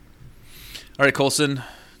 All right, Colson.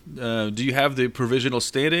 Do you have the provisional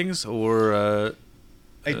standings, or?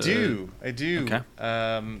 I do. Okay.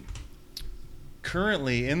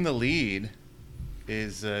 Currently in the lead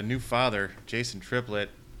is new father Jason Triplett.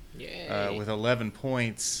 Yay. With 11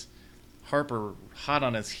 points. Harper hot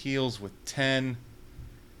on his heels with 10.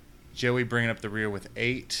 Joey bringing up the rear with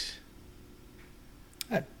 8.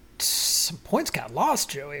 Some points got lost,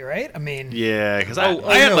 Joey, right? I mean, Yeah, because I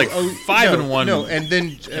had like 5 and 1. No, and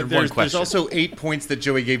then and one there's question. also 8 points that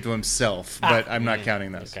Joey gave to himself, but I'm not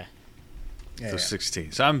counting those. Okay. Yeah, So yeah.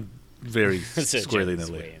 16. So I'm very So squarely in the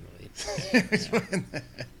Joey's lead. way in the lead.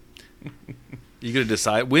 You gonna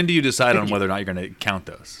decide? When do you decide on whether or not you're gonna count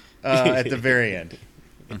those? At the very end.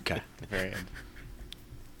 Okay. The very end.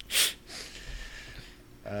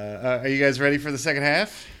 Are you guys ready for the second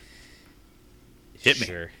half? Hit me.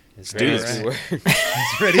 Sure. As do ready this. as we were.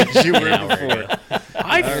 As ready as you were Now we're before.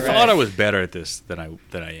 I thought I was better at this than I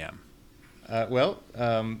am.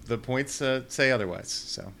 The points say otherwise.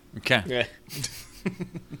 So, Okay. Yeah.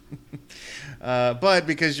 but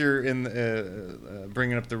because you're in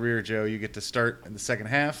bringing up the rear, Joe, you get to start in the second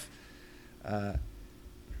half.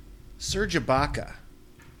 Serge Ibaka,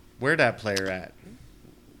 where that player at?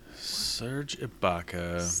 Serge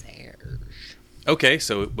Ibaka. Serge. Okay,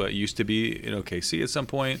 so it used to be in OKC at some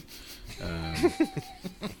point.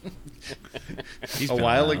 He's A been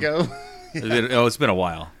while around. ago. It's been a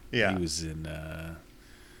while. Yeah. He was in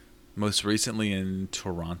most recently in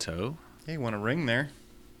Toronto. Hey, won a ring there.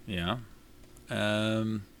 Yeah.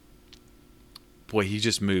 Boy, he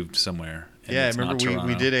just moved somewhere. and Yeah, I it's not remember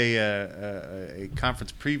we Toronto. did a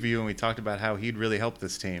conference preview and we talked about how he'd really help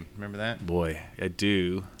this team. Remember that? Boy, I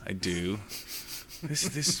do. This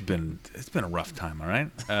has been a rough time. All right.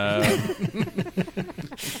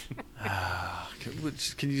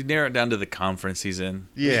 Can you narrow it down to the conference he's in?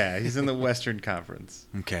 Yeah, he's in the Western Conference.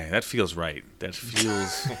 Okay, that feels right. That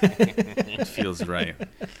feels right.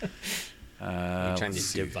 You're trying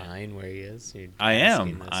to divine where he is. You're I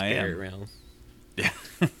asking am. the I spirit am.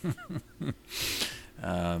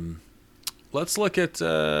 realm. Let's look at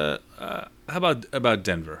how about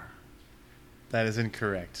Denver? That is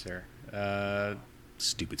incorrect, sir.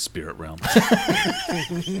 Stupid spirit realm.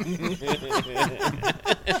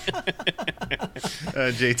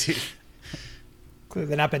 JT. Clearly,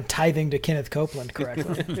 they've not been tithing to Kenneth Copeland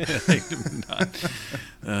correctly. They do not.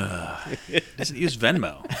 Doesn't use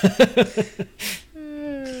Venmo.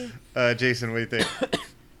 Jason, what do you think?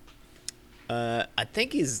 I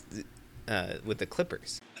think he's with the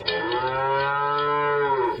Clippers.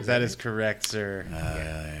 That is correct, sir.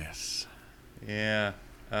 Yes. Yeah.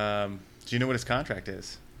 Do you know what his contract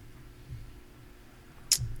is?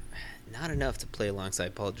 Not enough to play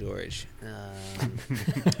alongside Paul George.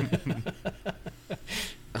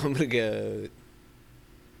 I'm gonna go.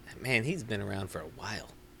 Man, he's been around for a while,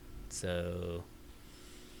 so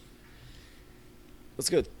let's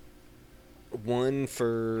go 1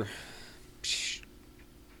 for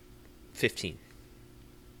 15.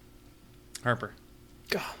 Harper.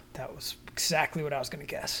 God, that was exactly what I was going to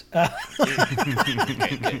guess.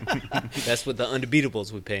 Okay, good. That's what the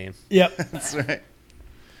Undebeatables would pay him. Yep. That's right.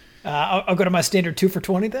 I'll go to my standard 2 for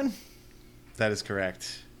 20 then. That is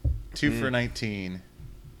correct. 2 for 19.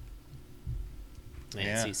 Man,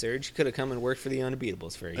 Yeah. see, Serge could have come and worked for the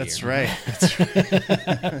Undebeatables for a That's year. right. That's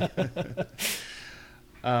right.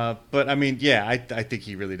 But I mean, yeah, I think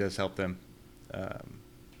he really does help them.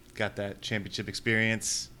 Got that championship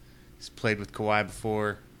experience. He's played with Kawhi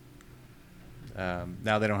before.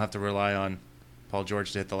 Now they don't have to rely on Paul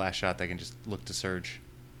George to hit the last shot. They can just look to Serge.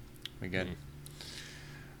 We good.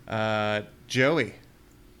 Joey,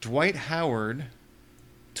 Dwight Howard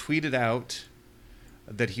tweeted out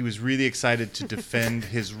that he was really excited to defend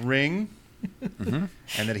his ring, and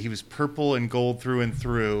that he was purple and gold through and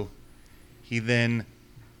through. He then,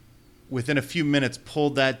 within a few minutes,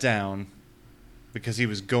 pulled that down because he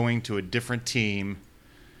was going to a different team.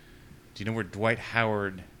 Do you know where Dwight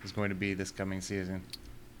Howard is going to be this coming season?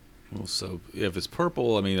 Well, so if it's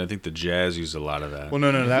purple, I mean, I think the Jazz use a lot of that. Well,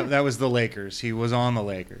 no, that was the Lakers. He was on the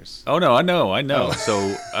Lakers. Oh no, I know. Oh.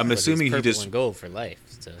 So I'm But assuming he's he purple just and gold for life.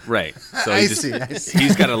 So. right. So I he just, see, I see.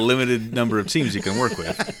 He's got a limited number of teams he can work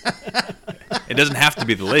with. It doesn't have to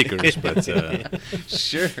be the Lakers, but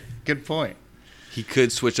Sure, good point. he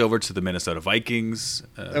could switch over to the Minnesota Vikings.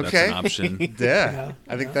 That's Okay. an option. Yeah, Yeah,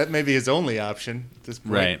 I think that may be his only option at this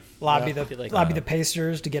point. Right. Lobby I feel like, the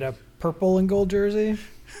Pacers to get a purple and gold jersey.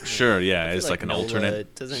 Sure. Yeah. I feel It's like an Nola,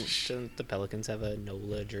 alternate. Doesn't the Pelicans have a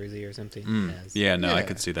NOLA jersey or something? It has Yeah. No, I Yeah.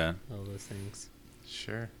 could see that. all those things.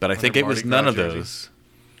 Sure. But I think it was Mardi none Gras of jersey. those.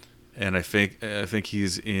 And I think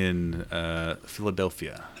he's in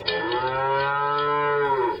Philadelphia.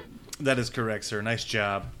 That is correct, sir. Nice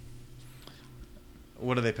job.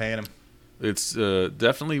 What are they paying him? It's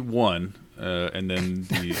definitely 1, and then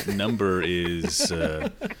the number is.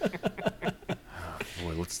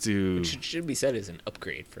 Boy, let's do. Which should be said as an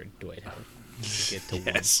upgrade for Dwight Howard. To get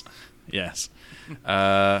to Yes.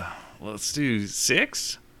 Let's do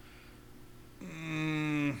 6.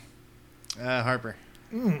 Harper.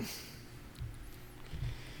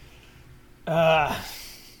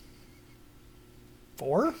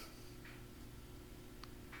 4?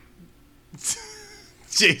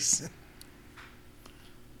 Jason.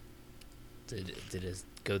 Did it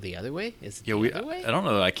go the other way? Is it Yeah, the other way? I don't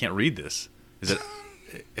know. I can't read this. Is it?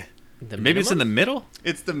 The Maybe it's in the minimum? middle.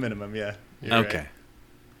 It's the minimum, yeah. You're Okay.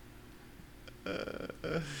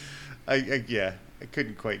 right. Yeah, I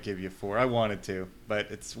couldn't quite give you 4. I wanted to,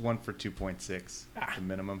 but it's 1 for 2.6. The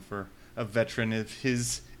minimum for a veteran of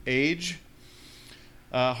his age.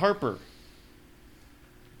 Harper.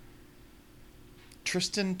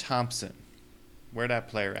 Tristan Thompson. Where that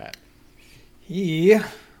player at? He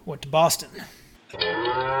went to Boston.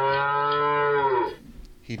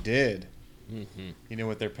 He did. You know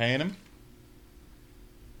what they're paying him?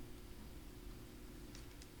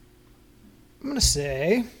 I'm going to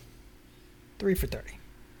say 3 for 30.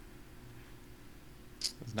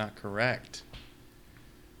 That's not correct.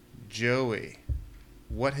 Joey,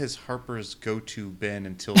 what has Harper's go-to been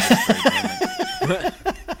until this very moment?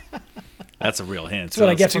 That's a real hint. That's what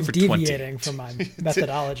I get it's 2 from for 20. deviating from my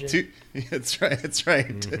methodology. That's right. That's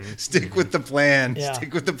right. Stick with the plan. Yeah.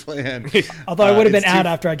 Stick with the plan. Although I would have it's been out two-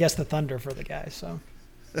 after I guessed the Thunder for the guy. So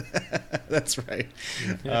That's right.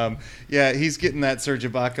 Yeah, he's getting that Serge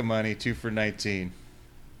Ibaka money, 2 for 19.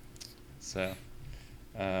 So,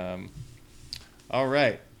 all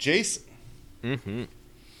right, Jason. Mm-hmm.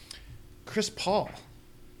 Chris Paul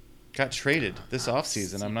got traded this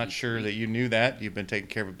offseason. I'm not sure that you knew that. You've been taking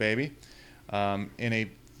care of a baby. In a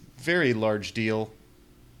very large deal,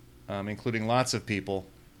 including lots of people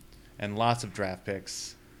and lots of draft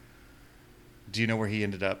picks. Do you know where he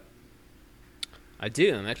ended up? I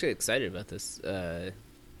do. I'm actually excited about this. The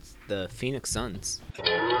Phoenix Suns.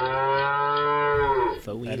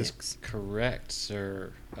 That is correct,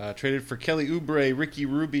 sir. Traded for Kelly Oubre, Ricky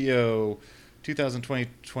Rubio,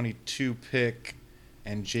 2020-22 pick,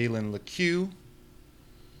 and Jalen LeCue.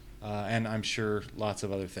 And I'm sure lots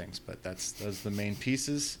of other things, but those are the main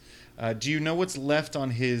pieces. Do you know what's left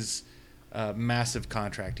on his massive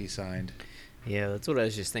contract he signed? Yeah, that's what I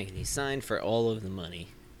was just thinking. He signed for all of the money.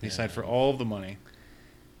 He signed for all of the money.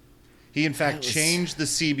 He, in fact, changed the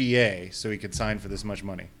CBA so he could sign for this much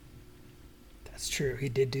money. That's true. He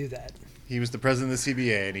did do that. He was the president of the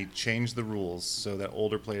CBA, and he changed the rules so that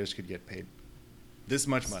older players could get paid this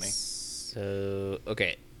much money. So,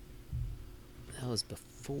 okay. That was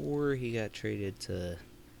before he got traded to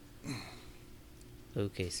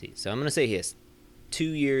OKC. So I'm going to say he has 2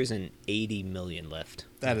 years and $80 million left.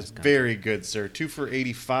 That is very good, sir. 2 for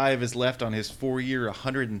 85 is left on his 4-year,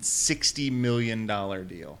 $160 million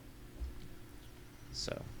deal.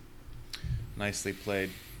 So, nicely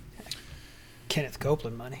played. Kenneth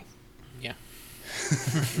Copeland money. Yeah.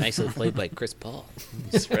 Nicely played by Chris Paul.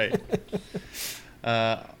 That's right.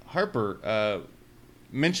 Harper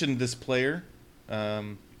mentioned this player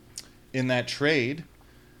in that trade.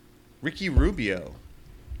 Ricky Rubio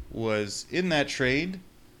was in that trade,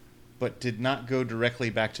 but did not go directly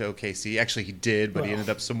back to OKC. Actually, he did, but he ended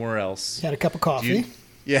up somewhere else. He had a cup of coffee.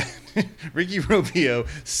 Yeah. Ricky Rubio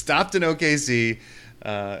stopped in OKC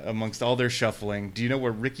amongst all their shuffling. Do you know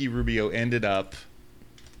where Ricky Rubio ended up?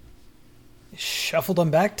 Shuffled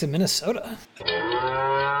him back to Minnesota.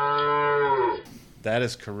 That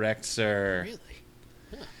is correct, sir. Really?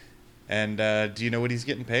 Huh. And do you know what he's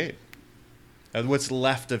getting paid? What's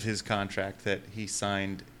left of his contract that he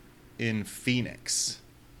signed in Phoenix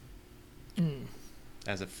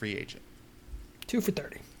as a free agent? 2 for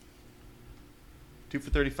 30. 2 for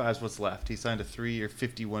 35 is what's left. He signed a 3-year,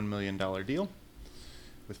 $51 million deal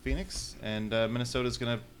with Phoenix, and Minnesota's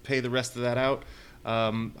going to pay the rest of that out.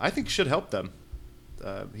 I think should help them.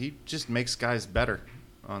 He just makes guys better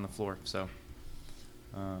on the floor, so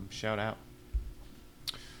shout out.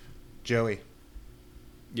 Joey.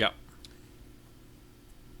 Yeah.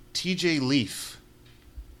 TJ Leaf.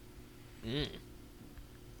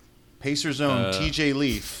 Pacers own TJ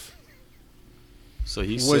Leaf. So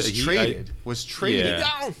he was traded.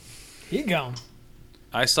 Yeah. He gone.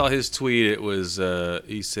 I saw his tweet. It was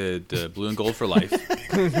he said blue and gold for life.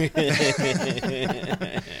 And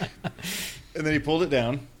then he pulled it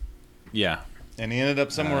down. Yeah. And he ended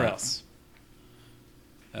up somewhere else.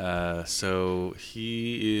 So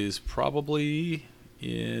he is probably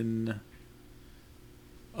in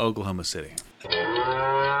Oklahoma City.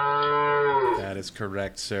 That is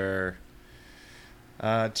correct, sir.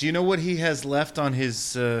 Do you know what he has left on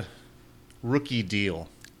his rookie deal?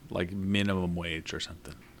 Like minimum wage or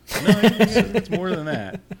something. No, it's more than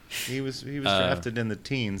that. He was drafted in the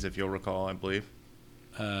teens, if you'll recall, I believe.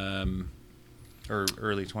 Or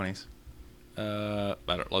early 20s.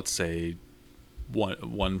 Let's say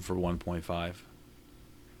one for 1.5.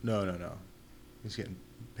 No. He's getting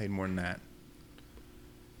paid more than that.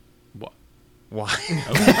 What? Why?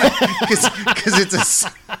 Because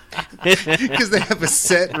they have a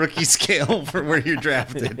set rookie scale for where you're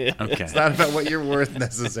drafted. Okay. It's not about what you're worth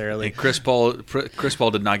necessarily. And Chris Paul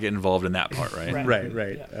did not get involved in that part, right?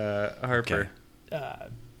 Right. Yeah. Harper. Okay.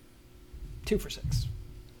 2 for 6.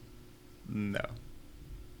 No. I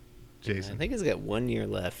Jason. think he's got 1 year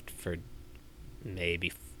left for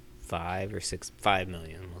maybe $5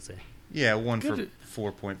 million, we'll say. Yeah, 1 for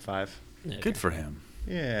 4.5. Okay. Good for him.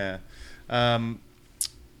 Yeah.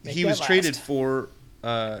 Make He that was last. traded for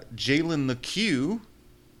Jalen LeCue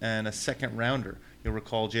and a second rounder. You'll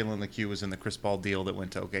recall Jalen LeCue was in the Chris Paul deal that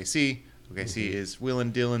went to OKC. OKC is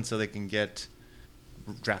wheeling dealing so they can get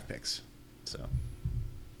draft picks. So.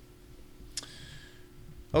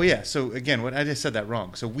 Oh, yeah. So, again, I just said that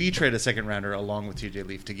wrong. So, we traded a second rounder along with TJ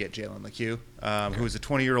Leaf to get Jalen LeCue, who is a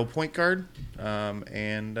 20-year-old point guard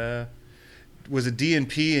and was a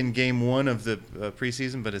DNP in game 1 of the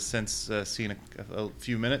preseason, but has since seen a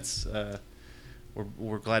few minutes.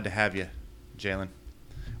 We're glad to have you, Jalen.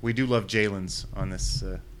 We do love Jalen's on this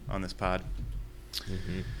pod.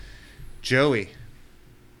 Mm-hmm. Joey.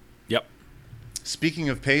 Speaking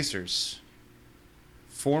of Pacers,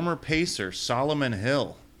 former Pacer Solomon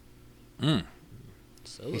Hill. So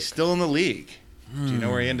He's still in the league. Do you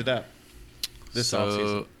know where he ended up this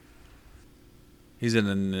offseason? He's in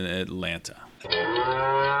Atlanta.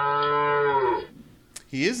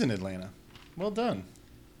 He is in Atlanta. Well done.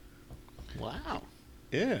 wow.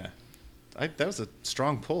 Yeah. That was a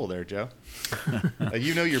strong pull there, Joe.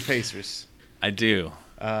 You know your Pacers. I do.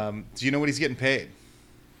 Do you know what he's getting paid?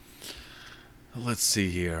 Let's see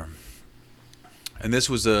here. And this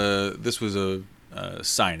was a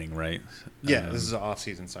signing, right? Yeah, this is an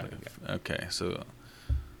off-season signing. Yeah. Okay, so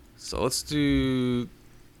let's do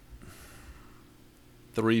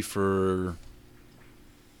 3 for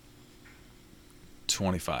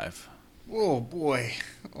 25. Oh boy.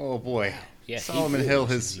 Yeah, Solomon he Hill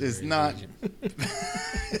really is should be not.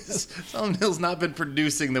 Solomon Hill's not been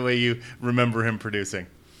producing the way you remember him producing.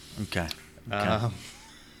 Okay.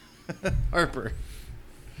 Harper,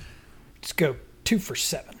 Let's go 2 for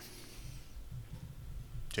 7.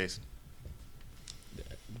 Jason.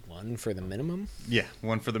 1 for the minimum. Yeah,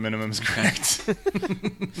 1 for the minimum is correct.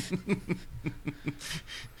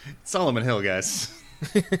 Solomon Hill, guys.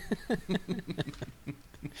 I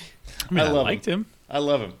mean, I love liked him. I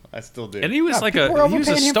love him. I still do. And he was like People were he was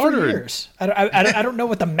a overpaying him for starter. years. I don't know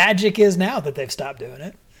what the magic is now that they've stopped doing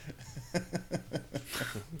it.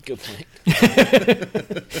 Good point.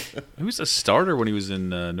 He was a starter when he was in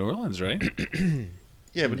New Orleans, right?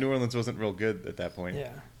 Yeah, but New Orleans wasn't real good at that point.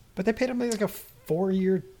 Yeah, but they paid him like a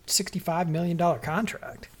 4-year, $65 million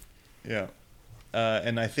contract. Yeah.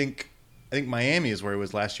 And I think Miami is where he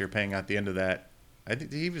was last year, paying out the end of that. I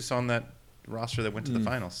think he was on that roster that went to the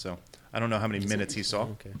finals. So I don't know how many minutes he saw.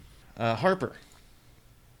 Okay. Harper.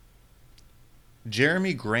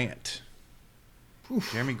 Jeremy Grant.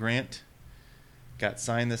 Jeremy Grant got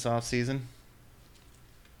signed this offseason.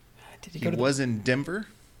 Did he He go to was in Denver.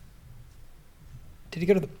 Did he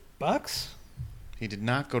go to the Bucks? He did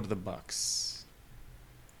not go to the Bucks.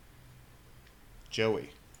 Joey.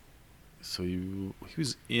 So he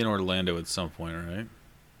was in Orlando at some point, right?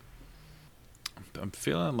 I'm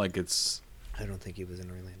feeling like it's I don't think he was in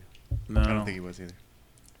Orlando. no. I don't think he was either.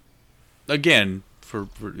 Again, for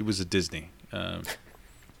it was a Disney.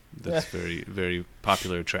 That's very very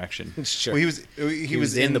popular attraction. Sure. Well, he was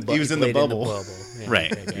in the he he was in played the bubble. Yeah,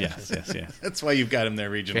 Right. okay, gotcha. Yes. That's why you've got him there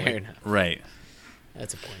regionally. Fair enough. Right.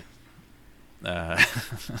 That's a point.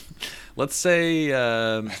 Let's say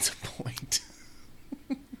That's a point.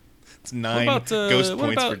 It's 9 about, ghost what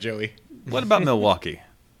points about- for Joey. what about Milwaukee?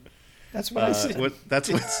 That's what I said. That's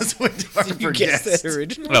what Did you Harper guess guessed. that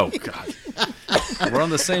originally? Oh God. We're on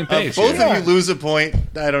the same page. Both here. of you lose a point.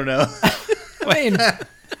 I don't know. I mean,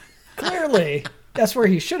 clearly, that's where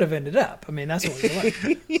he should have ended up. I mean, that's what we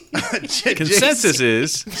like. Consensus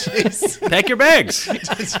is pack your bags.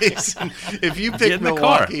 Jason, if you Get pick in the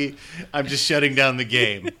car. Milwaukee, I'm just shutting down the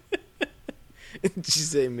game. Did you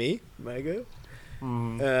say me? My go?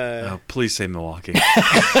 Oh, please say Milwaukee. I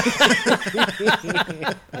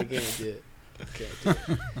can't do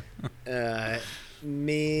it.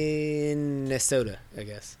 Minnesota, I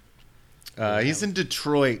guess. He's in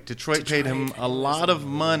Detroit. Detroit paid him a lot of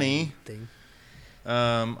money. Thing.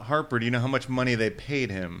 Harper, do you know how much money they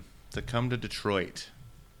paid him to come to Detroit?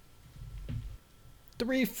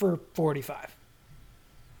 3 for 45.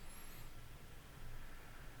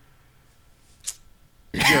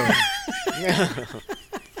 Joey.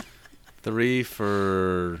 3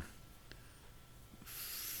 for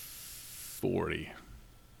 40.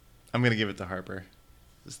 I'm going to give it to Harper.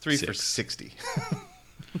 It's 3 for 6. 60.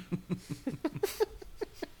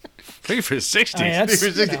 3 for 60. I mean, that's, 3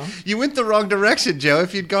 for 60. you know. You went the wrong direction, Joe.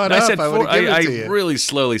 If you'd gone I up, said I would have given it to I you. really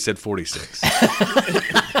slowly said 46.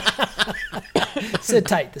 Sit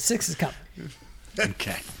tight. The 6 is coming.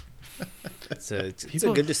 Okay. So it's a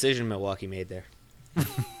People- good decision Milwaukee made there.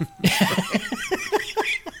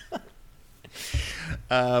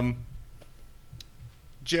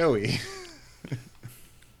 Joey.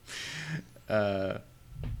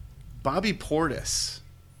 Bobby Portis.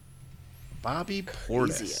 Bobby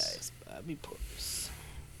Portis. Easy eyes, Bobby Portis.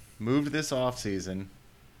 Moved this offseason.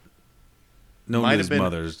 Known Might to have his been-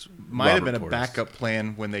 mother's Might have Robert been a Portis. backup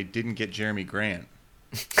plan when they didn't get Jeremy Grant.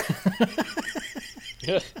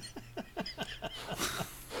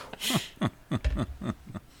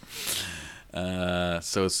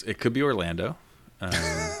 So it could be Orlando.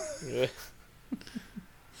 It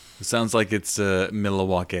sounds like it's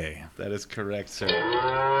Milwaukee. That is correct, sir.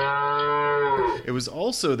 It was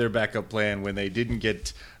also their backup plan when they didn't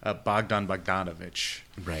get Bogdan Bogdanovic.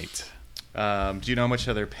 Right. Do you know how much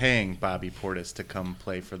they're paying Bobby Portis to come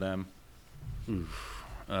play for them?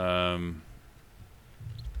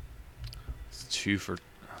 2 for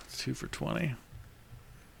 20.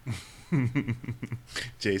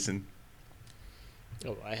 Jason,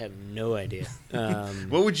 Oh, I have no idea.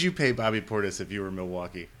 what would you pay Bobby Portis if you were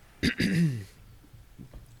Milwaukee?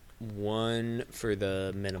 1 for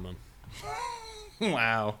the minimum.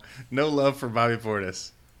 Wow, no love for Bobby Portis.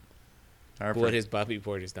 Harper. What has Bobby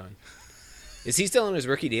Portis done? Is he still on his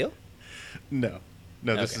rookie deal? No.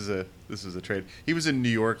 This Okay. is a trade. He was in New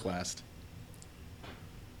York last.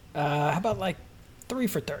 How about like 3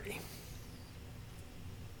 for 30?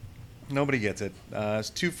 Nobody gets it. It's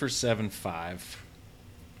 2 for 7.5.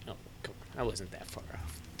 Oh, come on. I wasn't that far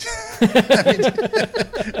off.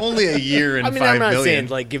 Only a year and I mean, 5 I'm not million. saying,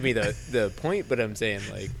 like, give me the point, but I'm saying,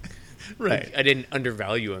 like, Right. I didn't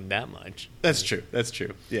undervalue him that much. That's true.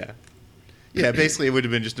 Yeah. Yeah, basically it would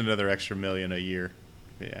have been just another extra million a year.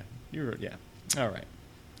 Yeah. All right.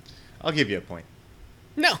 I'll give you a point.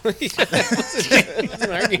 No. I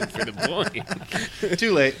wasn't arguing for the point.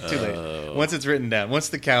 Too late. Once it's written down, once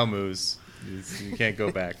the cow moves, you can't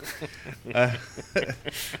go back.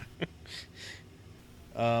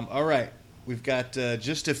 All right. We've got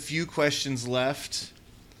just a few questions left.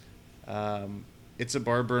 It's a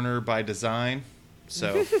bar burner by design,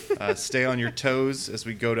 so stay on your toes as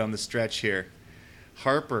we go down the stretch here.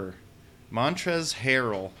 Harper, Montrezl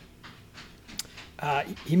Harrell,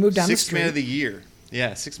 He moved down the Sixth street. Man of the Year.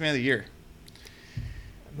 Yeah, Sixth Man of the Year.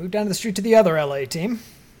 Moved down the street to the other LA team.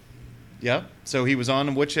 Yep. So he was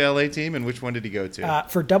on which LA team, and which one did he go to?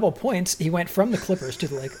 For double points, he went from the Clippers to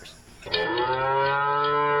the Lakers.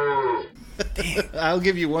 I'll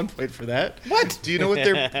give you 1 point for that. What? Do you know what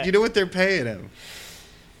they're paying him?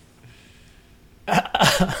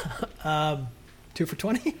 2 for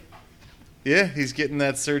 20? Yeah, he's getting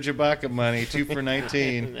that Serge Ibaka money, 2 for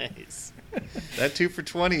 19. Nice. That 2 for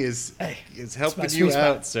 20 is Hey, helping it's my you sweet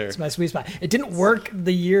out, spot. sir. It's my sweet spot. It didn't work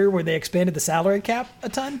the year where they expanded the salary cap a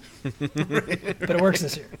ton, but it works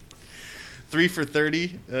this year. 3 for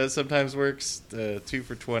 30 sometimes works. 2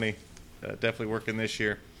 for 20 definitely working this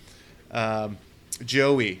year.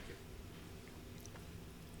 Joey.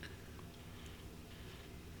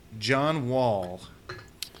 John Wall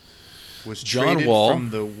was traded from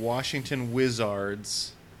the Washington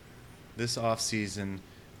Wizards this offseason.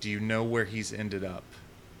 Do you know where he's ended up?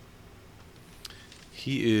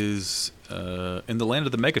 He is in the land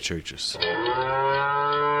of the mega churches.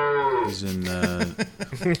 He's in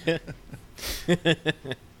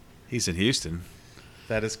he's in Houston.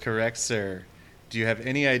 That is correct, sir. Do you have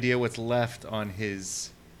any idea what's left on his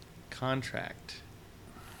contract?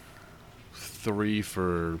 3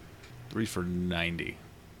 for 90.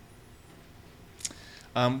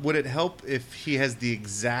 Would it help if he has the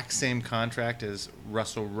exact same contract as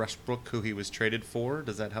Russell Westbrook, who he was traded for?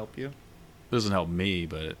 Does that help you? It doesn't help me,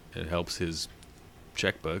 but it helps his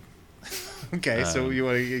checkbook. Okay, so you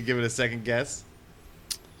want to give it a second guess?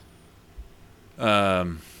 I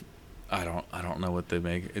don't know what they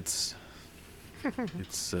make. It's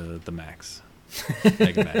the max,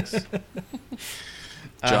 mega max.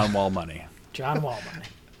 John Wall money. John Wall money.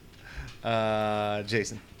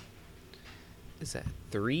 Jason. Is that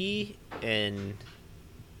 3 and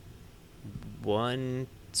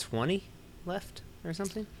 120 left or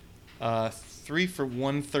something? 3 for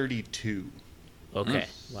 132. Okay.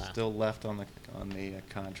 Wow. Still left on the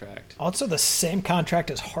contract. Also, the same contract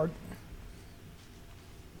as Harden.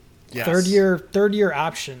 Yes. Third year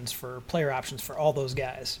options for player options for all those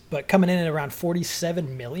guys, but coming in at around $47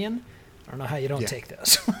 million. I don't know how you don't take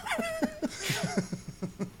those.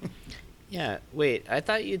 Yeah, wait. I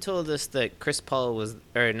thought you told us that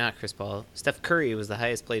Steph Curry was the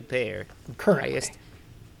highest paid player. Currently. Highest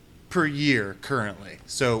Per year currently.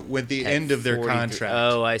 So with the end of their 43 contract.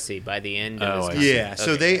 Oh, I see. By the end of his I contract. see. Yeah.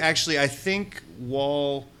 So Okay. they actually, I think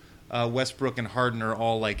Wall, Westbrook, and Harden are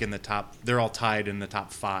all like in the top. They're all tied in the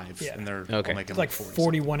top 5, Yeah. and they're Okay. all making It's like 40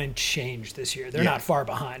 41 and change this year. They're Yeah. not far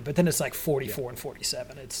behind, but then it's like 44 and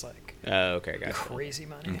 47. It's like Oh, okay, gotcha. crazy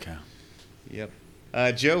money. Okay. Yep.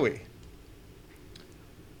 Joey.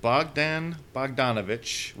 Bogdan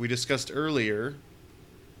Bogdanovic, we discussed earlier,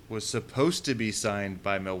 was supposed to be signed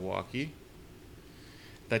by Milwaukee.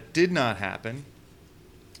 That did not happen.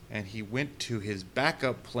 And he went to his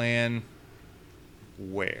backup plan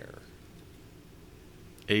where?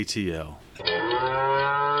 ATL.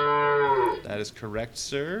 That is correct,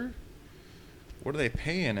 sir. What are they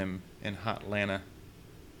paying him in Hotlanta?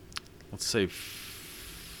 Let's say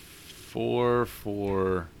 4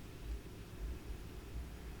 for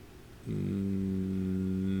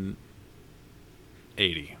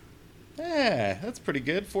 80. Yeah, that's pretty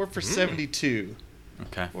good. 4 for 72.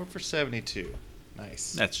 Okay. 4 for 72.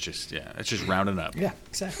 Nice. That's just rounding up. Yeah,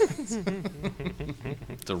 exactly.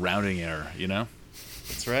 It's a rounding error, you know?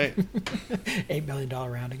 That's right. $8 million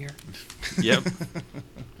rounding error. Yep.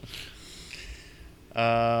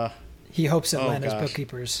 He hopes Oh, Atlanta's gosh.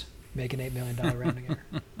 bookkeepers make an $8 million rounding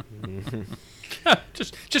error.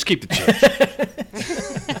 just keep the change.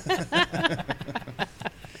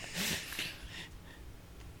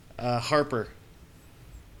 Harper.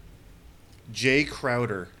 Jay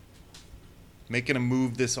Crowder. Making a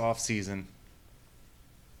move this offseason.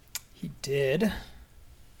 He did,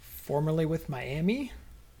 formerly with Miami,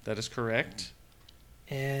 That is correct.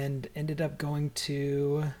 and ended up going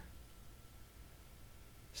to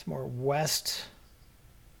somewhere west.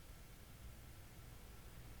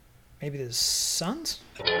 Maybe the Suns?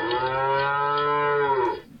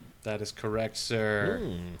 That is correct,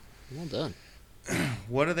 sir. Well done.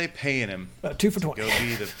 What are they paying him? 2 for 20. Go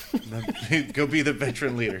be go be the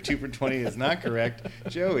veteran leader. 2 for 20 is not correct.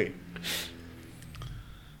 Joey.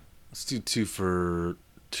 Let's do 2 for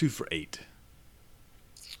 8.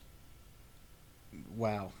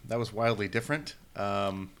 Wow, that was wildly different.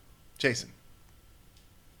 Jason.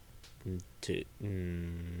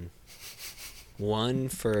 1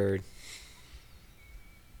 for,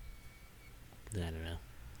 I don't know,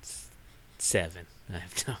 7. I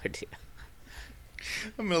have no idea.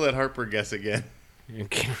 I'm gonna let Harper guess again.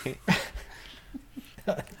 Okay.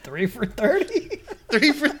 3 for 30?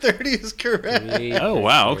 3 for 30 is correct. Oh,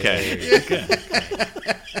 wow, okay.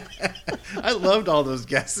 I loved all those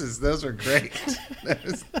guesses. Those were great. That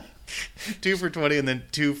was 2 for 20 and then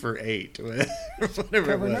 2 for 8. Whatever it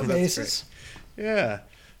Covering our was. That's bases. great. Yeah,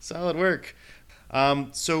 solid work.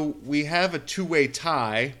 So we have a two-way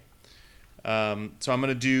tie. So I'm going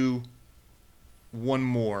to do one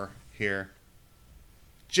more here.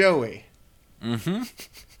 Joey. Mm-hmm.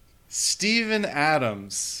 Steven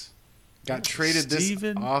Adams got traded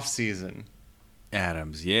Steven this offseason.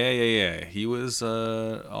 Adams. Yeah. He was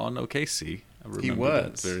on OKC. I remember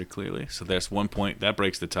that was. very clearly. So that's 1 point. That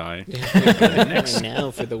breaks the tie.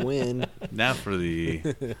 Now for the win. Now for the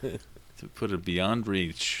to put it beyond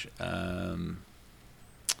reach.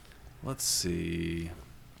 Let's see.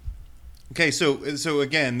 Okay, so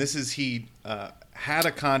again, this is he had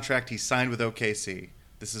a contract he signed with OKC.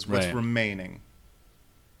 This is what's Right. remaining.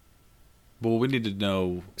 Well, we need to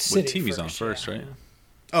know City what team he's on first, first, yeah. right?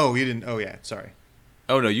 Oh, you didn't. Oh, yeah. Sorry.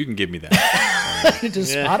 Oh no, you can give me that.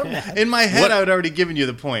 Just spot him. In my head, What- I had already given you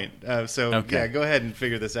the point. So Okay. yeah, go ahead and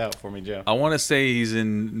figure this out for me, Joe. I want to say he's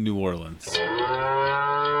in New Orleans.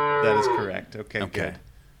 That is correct. Okay, Okay. good.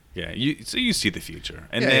 Yeah, so you see the future,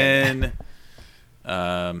 and Yeah, then,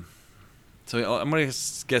 so I'm gonna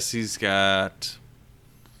guess he's got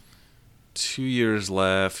 2 years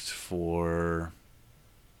left for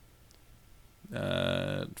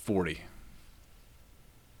 $40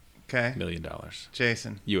 Okay, million,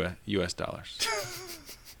 Jason. U.S. dollars.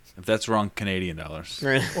 If that's wrong, Canadian dollars.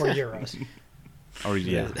 Or euros. Or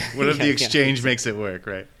yeah, Whatever the Yeah, exchange makes it work,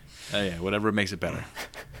 right? yeah, whatever makes it better.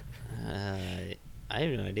 I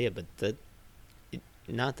have no idea, but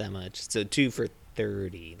not that much. So 2 for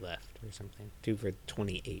 30 left or something. 2 for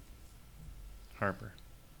 28. Harper.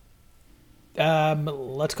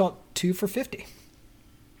 Let's call it 2 for 50.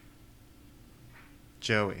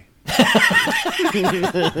 Joey.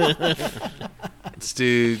 Let's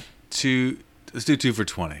do 2 for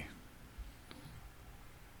 20.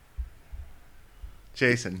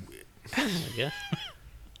 Jason. Yeah.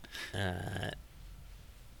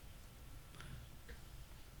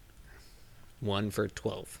 1 for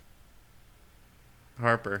 12.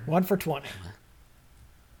 Harper. 1 for 20.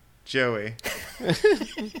 Joey.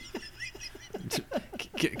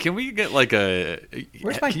 Can we get like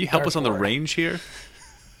Where's my can you help us on the dartboard? range here?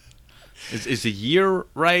 Is the year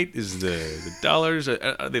right? Is the dollars?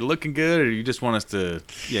 Are they looking good, or you just want us to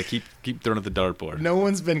keep throwing at the dartboard? No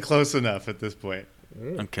one's been close enough at this point.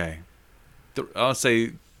 Okay, I'll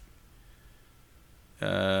say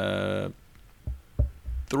 3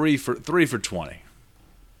 for 20.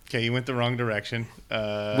 Okay, you went the wrong direction.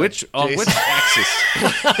 Which axis?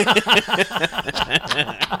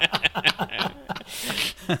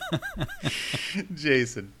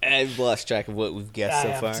 Jason. I've lost track of what we've guessed I so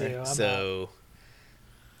have far. too. I'm So,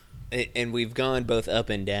 and we've gone both up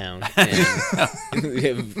and down, and we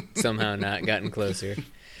have somehow not gotten closer.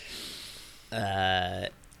 I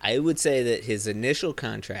would say that his initial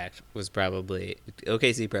contract was probably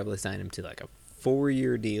OKC probably signed him to like a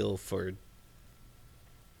 4-year deal for.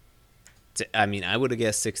 I would have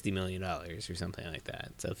guessed $60 million or something like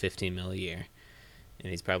that. So $15 million a year, and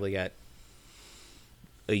he's probably got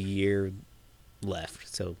a year left.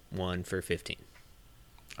 So 1 for 15.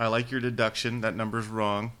 I like your deduction. That number's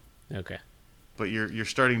wrong, Okay. but you're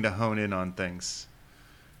starting to hone in on things.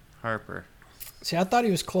 Harper. See, I thought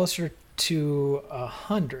he was closer to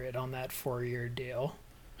 100 on that 4-year deal.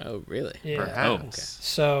 Oh, really? Yeah. Perhaps.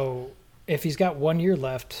 So if he's got 1 year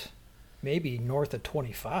left, maybe north of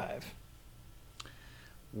 25.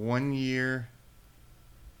 1 year,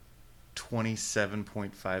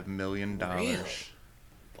 $27.5 million. Really?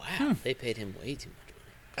 Wow, they paid him way too much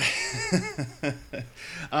money.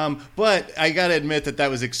 But I got to admit that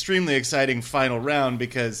was extremely exciting final round,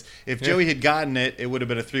 because if Joey had gotten it, it would have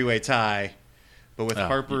been a 3-way tie. But with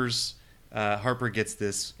Harper gets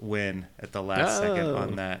this win at the last second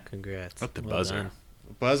on that. Congrats. What the Well buzzer. done.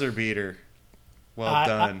 Buzzer beater. Well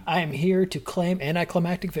done. I am here to claim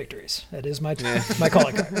anticlimactic victories. That is my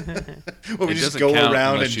calling card. Well, we It just doesn't go count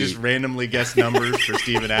around and unless you- just randomly guess numbers for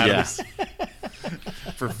Steven Adams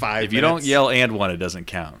for 5 minutes. If you don't yell and one, it doesn't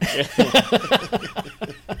count.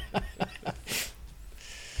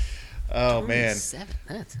 Oh, man. 7.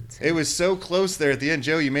 That's insane. It was so close there at the end.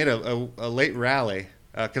 Joe, you made a late rally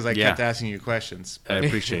because I kept asking you questions. I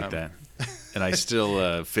appreciate that. And I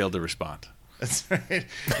still failed to respond. That's right.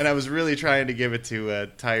 And I was really trying to give it to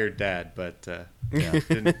Tired Dad, but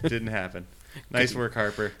didn't happen. Nice work,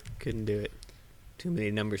 Harper. Couldn't do it. Too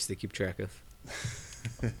many numbers to keep track of.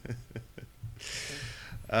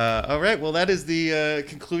 All right. Well, that is the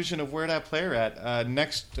conclusion of Where That Player At.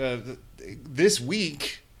 This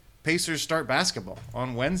week, Pacers start basketball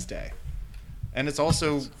on Wednesday. And it's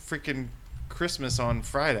also freaking Christmas on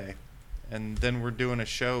Friday. And then we're doing a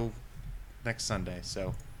show next Sunday.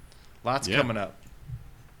 So lots coming up.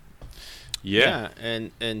 Yeah.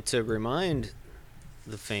 And to remind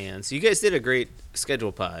the fans, you guys did a great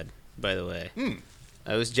schedule pod, by the way.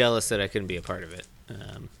 I was jealous that I couldn't be a part of it.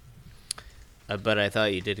 But I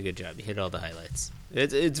thought you did a good job. You hit all the highlights.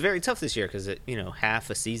 It's very tough this year because,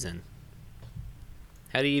 half a season.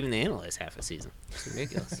 How do you even analyze half a season? It's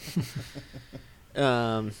ridiculous.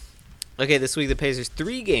 Okay, this week the Pacers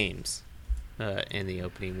 3 games in the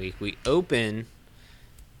opening week. We open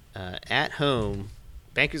at home.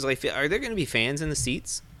 Bankers Life. Are there going to be fans in the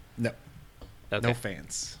seats? No. Okay. No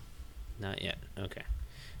fans. Not yet. Okay.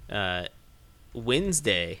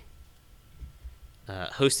 Wednesday,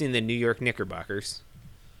 hosting the New York Knickerbockers.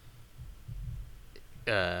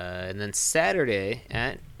 And then Saturday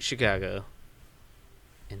at Chicago.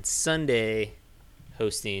 And Sunday,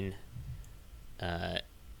 hosting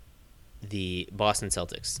the Boston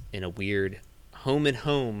Celtics in a weird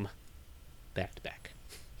home-and-home back-to-back.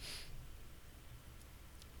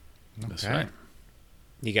 That's Okay. right.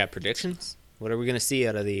 You got predictions? What are we going to see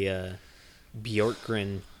out of the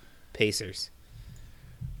Bjorkgren Pacers?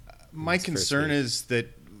 My This first concern week. is that,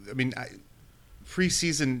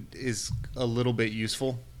 preseason is a little bit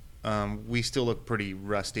useful. We still look pretty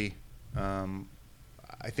rusty.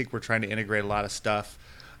 I think we're trying to integrate a lot of stuff.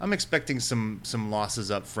 I'm expecting some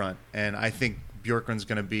losses up front, and I think Bjorkgren's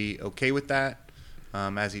going to be okay with that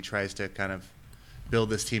as he tries to kind of build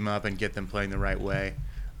this team up and get them playing the right way.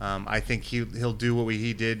 I think he'll do what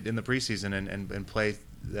he did in the preseason and play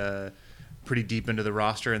pretty deep into the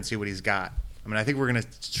roster and see what he's got. I think we're going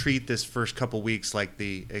to treat this first couple weeks like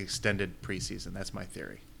the extended preseason. That's my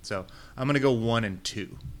theory. So I'm going to go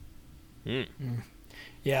 1-2.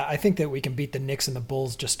 Yeah, I think that we can beat the Knicks and the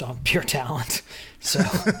Bulls just on pure talent. So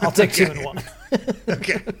I'll take 2-1.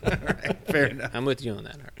 Okay, all right, fair enough. I'm with you on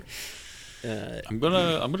that, Art. I'm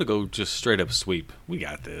gonna go just straight up sweep. We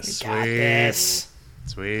got this. Got this.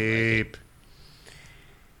 Sweep.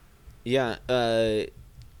 Yeah, no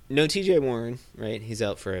TJ Warren, right? He's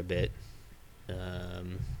out for a bit.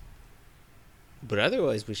 But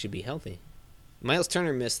otherwise, we should be healthy. Miles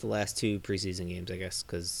Turner missed the last 2 preseason games, I guess,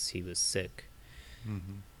 because he was sick.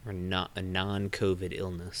 Or not a non-COVID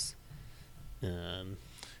illness. And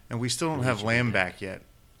we still don't have Lamb back yet,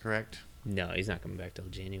 correct? No, he's not coming back till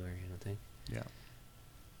January, I don't think. Yeah.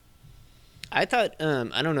 I thought,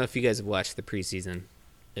 I don't know if you guys have watched the preseason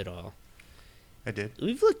at all. I did.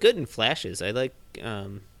 We've looked good in flashes. I like, I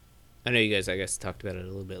know you guys, I guess, talked about it a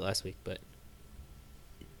little bit last week, but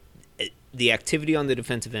the activity on the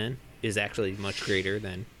defensive end is actually much greater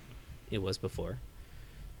than it was before,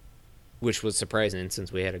 which was surprising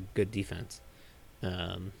since we had a good defense.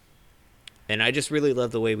 And I just really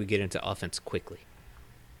love the way we get into offense quickly.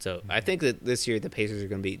 So I think that this year the Pacers are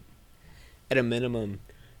going to be, at a minimum,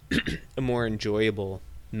 a more enjoyable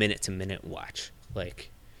minute-to-minute watch. Like,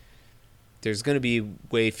 there's going to be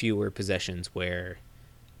way fewer possessions where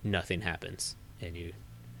nothing happens and you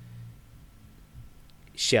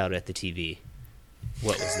shout at the TV,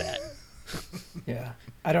 "What was that?" Yeah.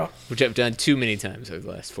 I don't. Which I've done too many times over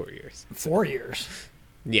the last 4 years. 4 years.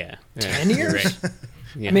 Yeah. 10 years? Right.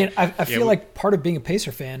 Yeah. I mean, I feel like part of being a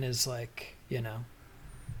Pacer fan is like,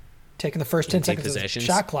 taking the first 10 Empty seconds of the possessions.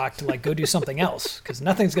 shot clock to like go do something else because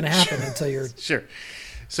nothing's going to happen until you're. Sure.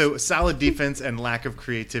 So solid defense and lack of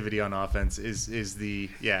creativity on offense is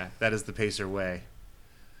that is the Pacer way.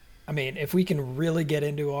 I mean, if we can really get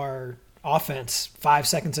into our offense 5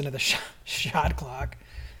 seconds into the shot clock,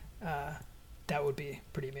 that would be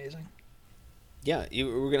pretty amazing. Yeah,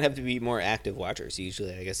 we're gonna have to be more active watchers.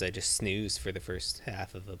 Usually, I guess I just snooze for the first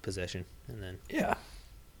half of a possession, and then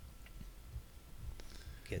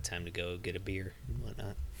get time to go get a beer and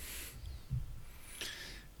whatnot.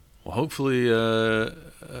 Well, hopefully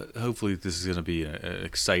this is going to be an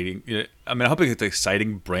exciting. I mean, I hope it's an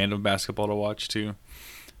exciting brand of basketball to watch too.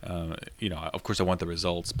 Of course, I want the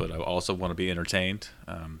results, but I also want to be entertained.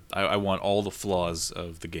 I want all the flaws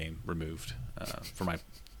of the game removed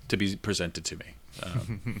to be presented to me.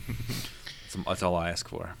 That's all I ask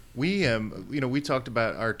for. We talked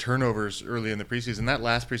about our turnovers early in the preseason. That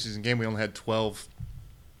last preseason game, we only had 12,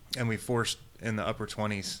 and we forced in the upper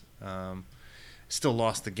 20s. Still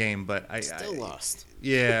lost the game, but I lost.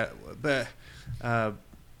 Yeah, but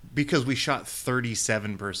because we shot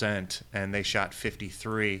 37% and they shot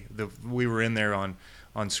 53%, we were in there on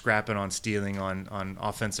scrapping, on stealing, on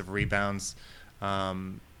offensive rebounds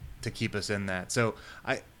to keep us in that. So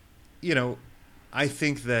I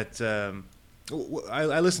think that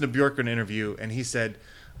I listened to Bjork in an interview, and he said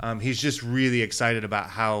he's just really excited about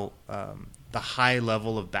how the high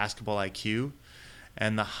level of basketball IQ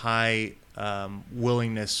and the high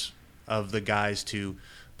willingness of the guys to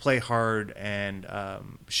play hard and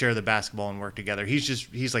share the basketball and work together.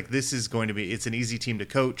 He's like, this is going to be, it's an easy team to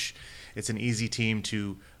coach. It's an easy team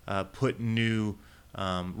to put new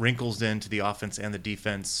wrinkles into the offense and the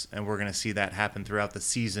defense, and we're going to see that happen throughout the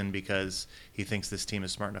season because he thinks this team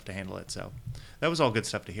is smart enough to handle it. So that was all good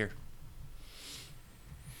stuff to hear.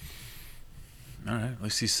 All right, at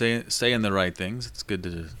least he's saying the right things. It's good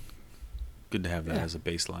to have that as a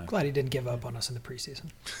baseline. Glad he didn't give up on us in the preseason.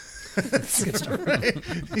 That's good stuff. Right.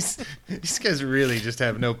 These guys really just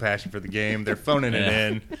have no passion for the game. They're phoning it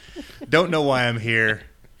in. Don't know why I'm here.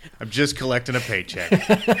 I'm just collecting a paycheck.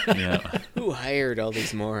 Yeah. Who hired all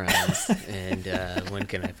these morons, and when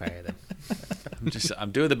can I fire them? I'm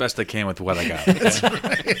doing the best I can with what I got. That's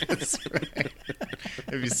right. That's right.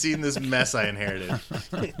 Have you seen this mess I inherited?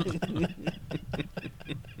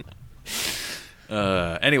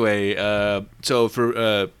 Anyway, so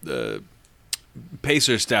for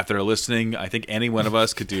Pacers staff that are listening, I think any one of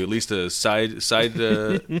us could do at least a side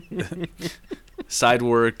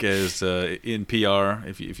work as in PR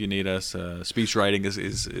if you need us. Speech writing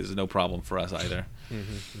is no problem for us either.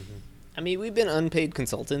 I mean, we've been unpaid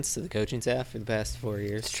consultants to the coaching staff for the past 4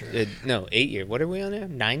 years. That's true. No, 8 years. What are we on now?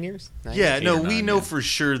 9 years? 9 Yeah, years? no, 8 or 9, we know yeah. for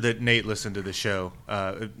sure that Nate listened to the show.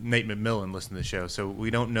 Nate McMillan listened to the show, so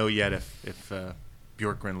we don't know yet if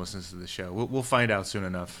Bjorkgren listens to the show. We'll find out soon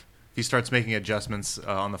enough. If he starts making adjustments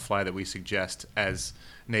on the fly that we suggest, as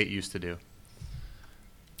Nate used to do.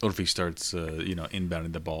 Or if he starts,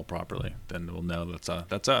 inbounding the ball properly, then we'll know that's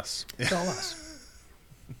us. It's all us.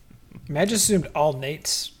 I mean, I just assumed all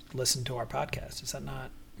Nates listen to our podcast. Is that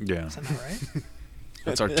not right?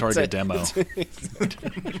 That's our target demo.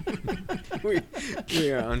 we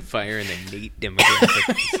are on fire in the Nate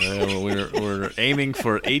demographic. So we're aiming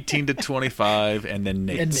for 18 to 25, and then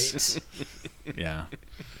Nates. And Nates. Yeah.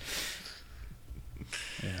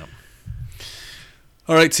 Yeah.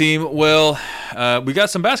 All right, team. Well, we got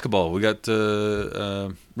some basketball. We got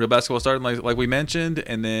real basketball starting, like we mentioned,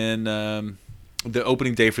 and then the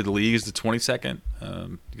opening day for the league is the 22nd.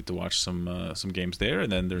 You get to watch some games there,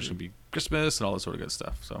 and then there's gonna be Christmas and all that sort of good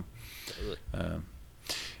stuff. So,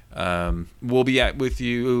 we'll be with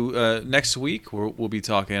you next week. We'll be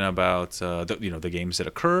talking about the games that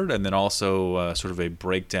occurred, and then also sort of a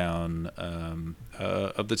breakdown of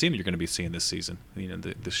the team that you're going to be seeing this season.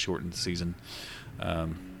 This shortened season.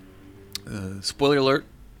 Spoiler alert: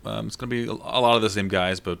 it's going to be a lot of the same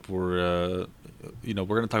guys, but we're going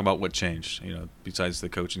to talk about what changed. Besides the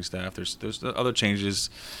coaching staff, there's other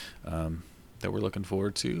changes that we're looking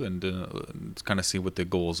forward to, and kind of see what the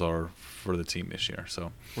goals are for the team this year.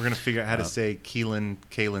 So We're going to figure out how to say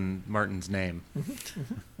Kalen Martin's name. One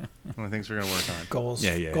of the things we're going to work on. Goals.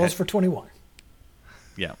 Yeah. Goals for 21.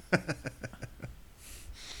 Yeah.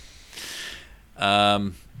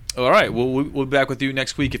 All right. We'll be back with you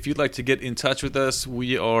next week. If you'd like to get in touch with us,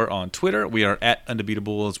 we are on Twitter. We are at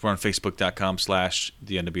Undebeatables. We're on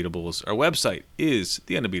Facebook.com/TheUndebeatables. Our website is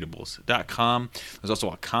TheUndebeatables.com. There's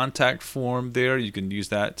also a contact form there. You can use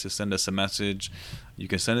that to send us a message. You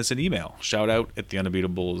can send us an email.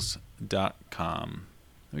 Shoutout@TheUndebeatables.com.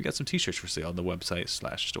 We got some T-shirts for sale on the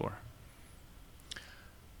website/store.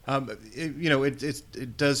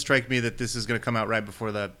 It does strike me that this is going to come out right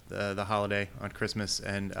before the holiday on Christmas,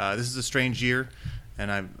 and this is a strange year,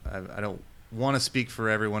 and I don't want to speak for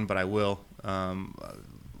everyone, but I will.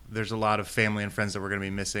 There's a lot of family and friends that we're going to be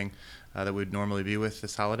missing that we'd normally be with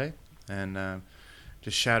this holiday, and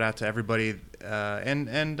just shout out to everybody,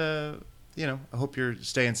 and I hope you're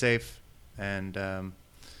staying safe, and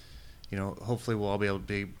hopefully we'll all be able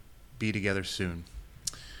to be together soon.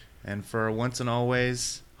 And for our once and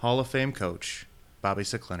always Hall of Fame coach, Bobby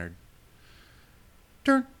Sick-Leonard.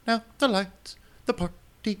 Turn out the lights, the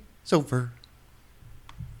party's over.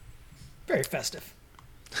 Very festive.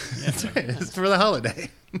 That's right. It's for the holiday.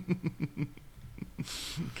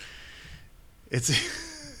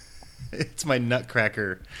 It's my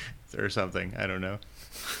Nutcracker or something. I don't know.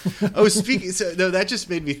 Oh, speaking. So no, that just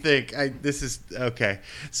made me think. This is okay.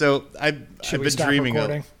 So I've been dreaming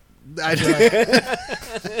recording?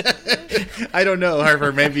 I don't know,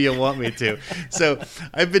 Harper. Maybe you'll want me to. So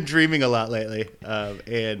I've been dreaming a lot lately,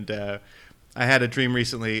 and I had a dream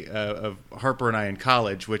recently of Harper and I in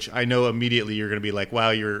college, which I know immediately you're going to be like,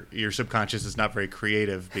 wow, your subconscious is not very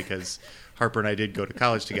creative because Harper and I did go to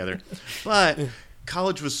college together. But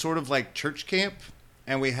college was sort of like church camp,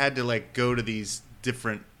 and we had to like go to these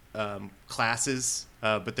different classes,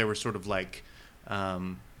 but they were sort of like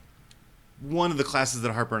one of the classes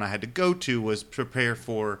that Harper and I had to go to was prepare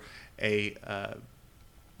for a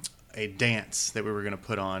dance that we were going to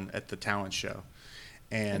put on at the talent show.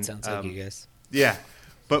 And That sounds like you guys. Yeah,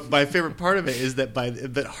 but my favorite part of it is that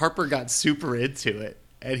that Harper got super into it,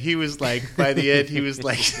 and he was like, by the end, he was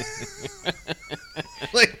like,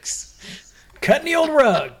 like Cutting the old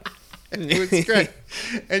rug. it was great.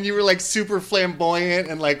 And you were like super flamboyant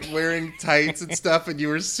and like wearing tights and stuff, and you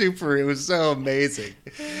were it was so amazing.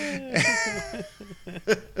 I'm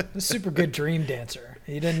a super good dream dancer.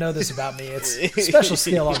 You didn't know this about me. It's a special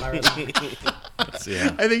skill on my resume.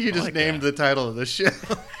 Yeah. I think you just named the title of the show.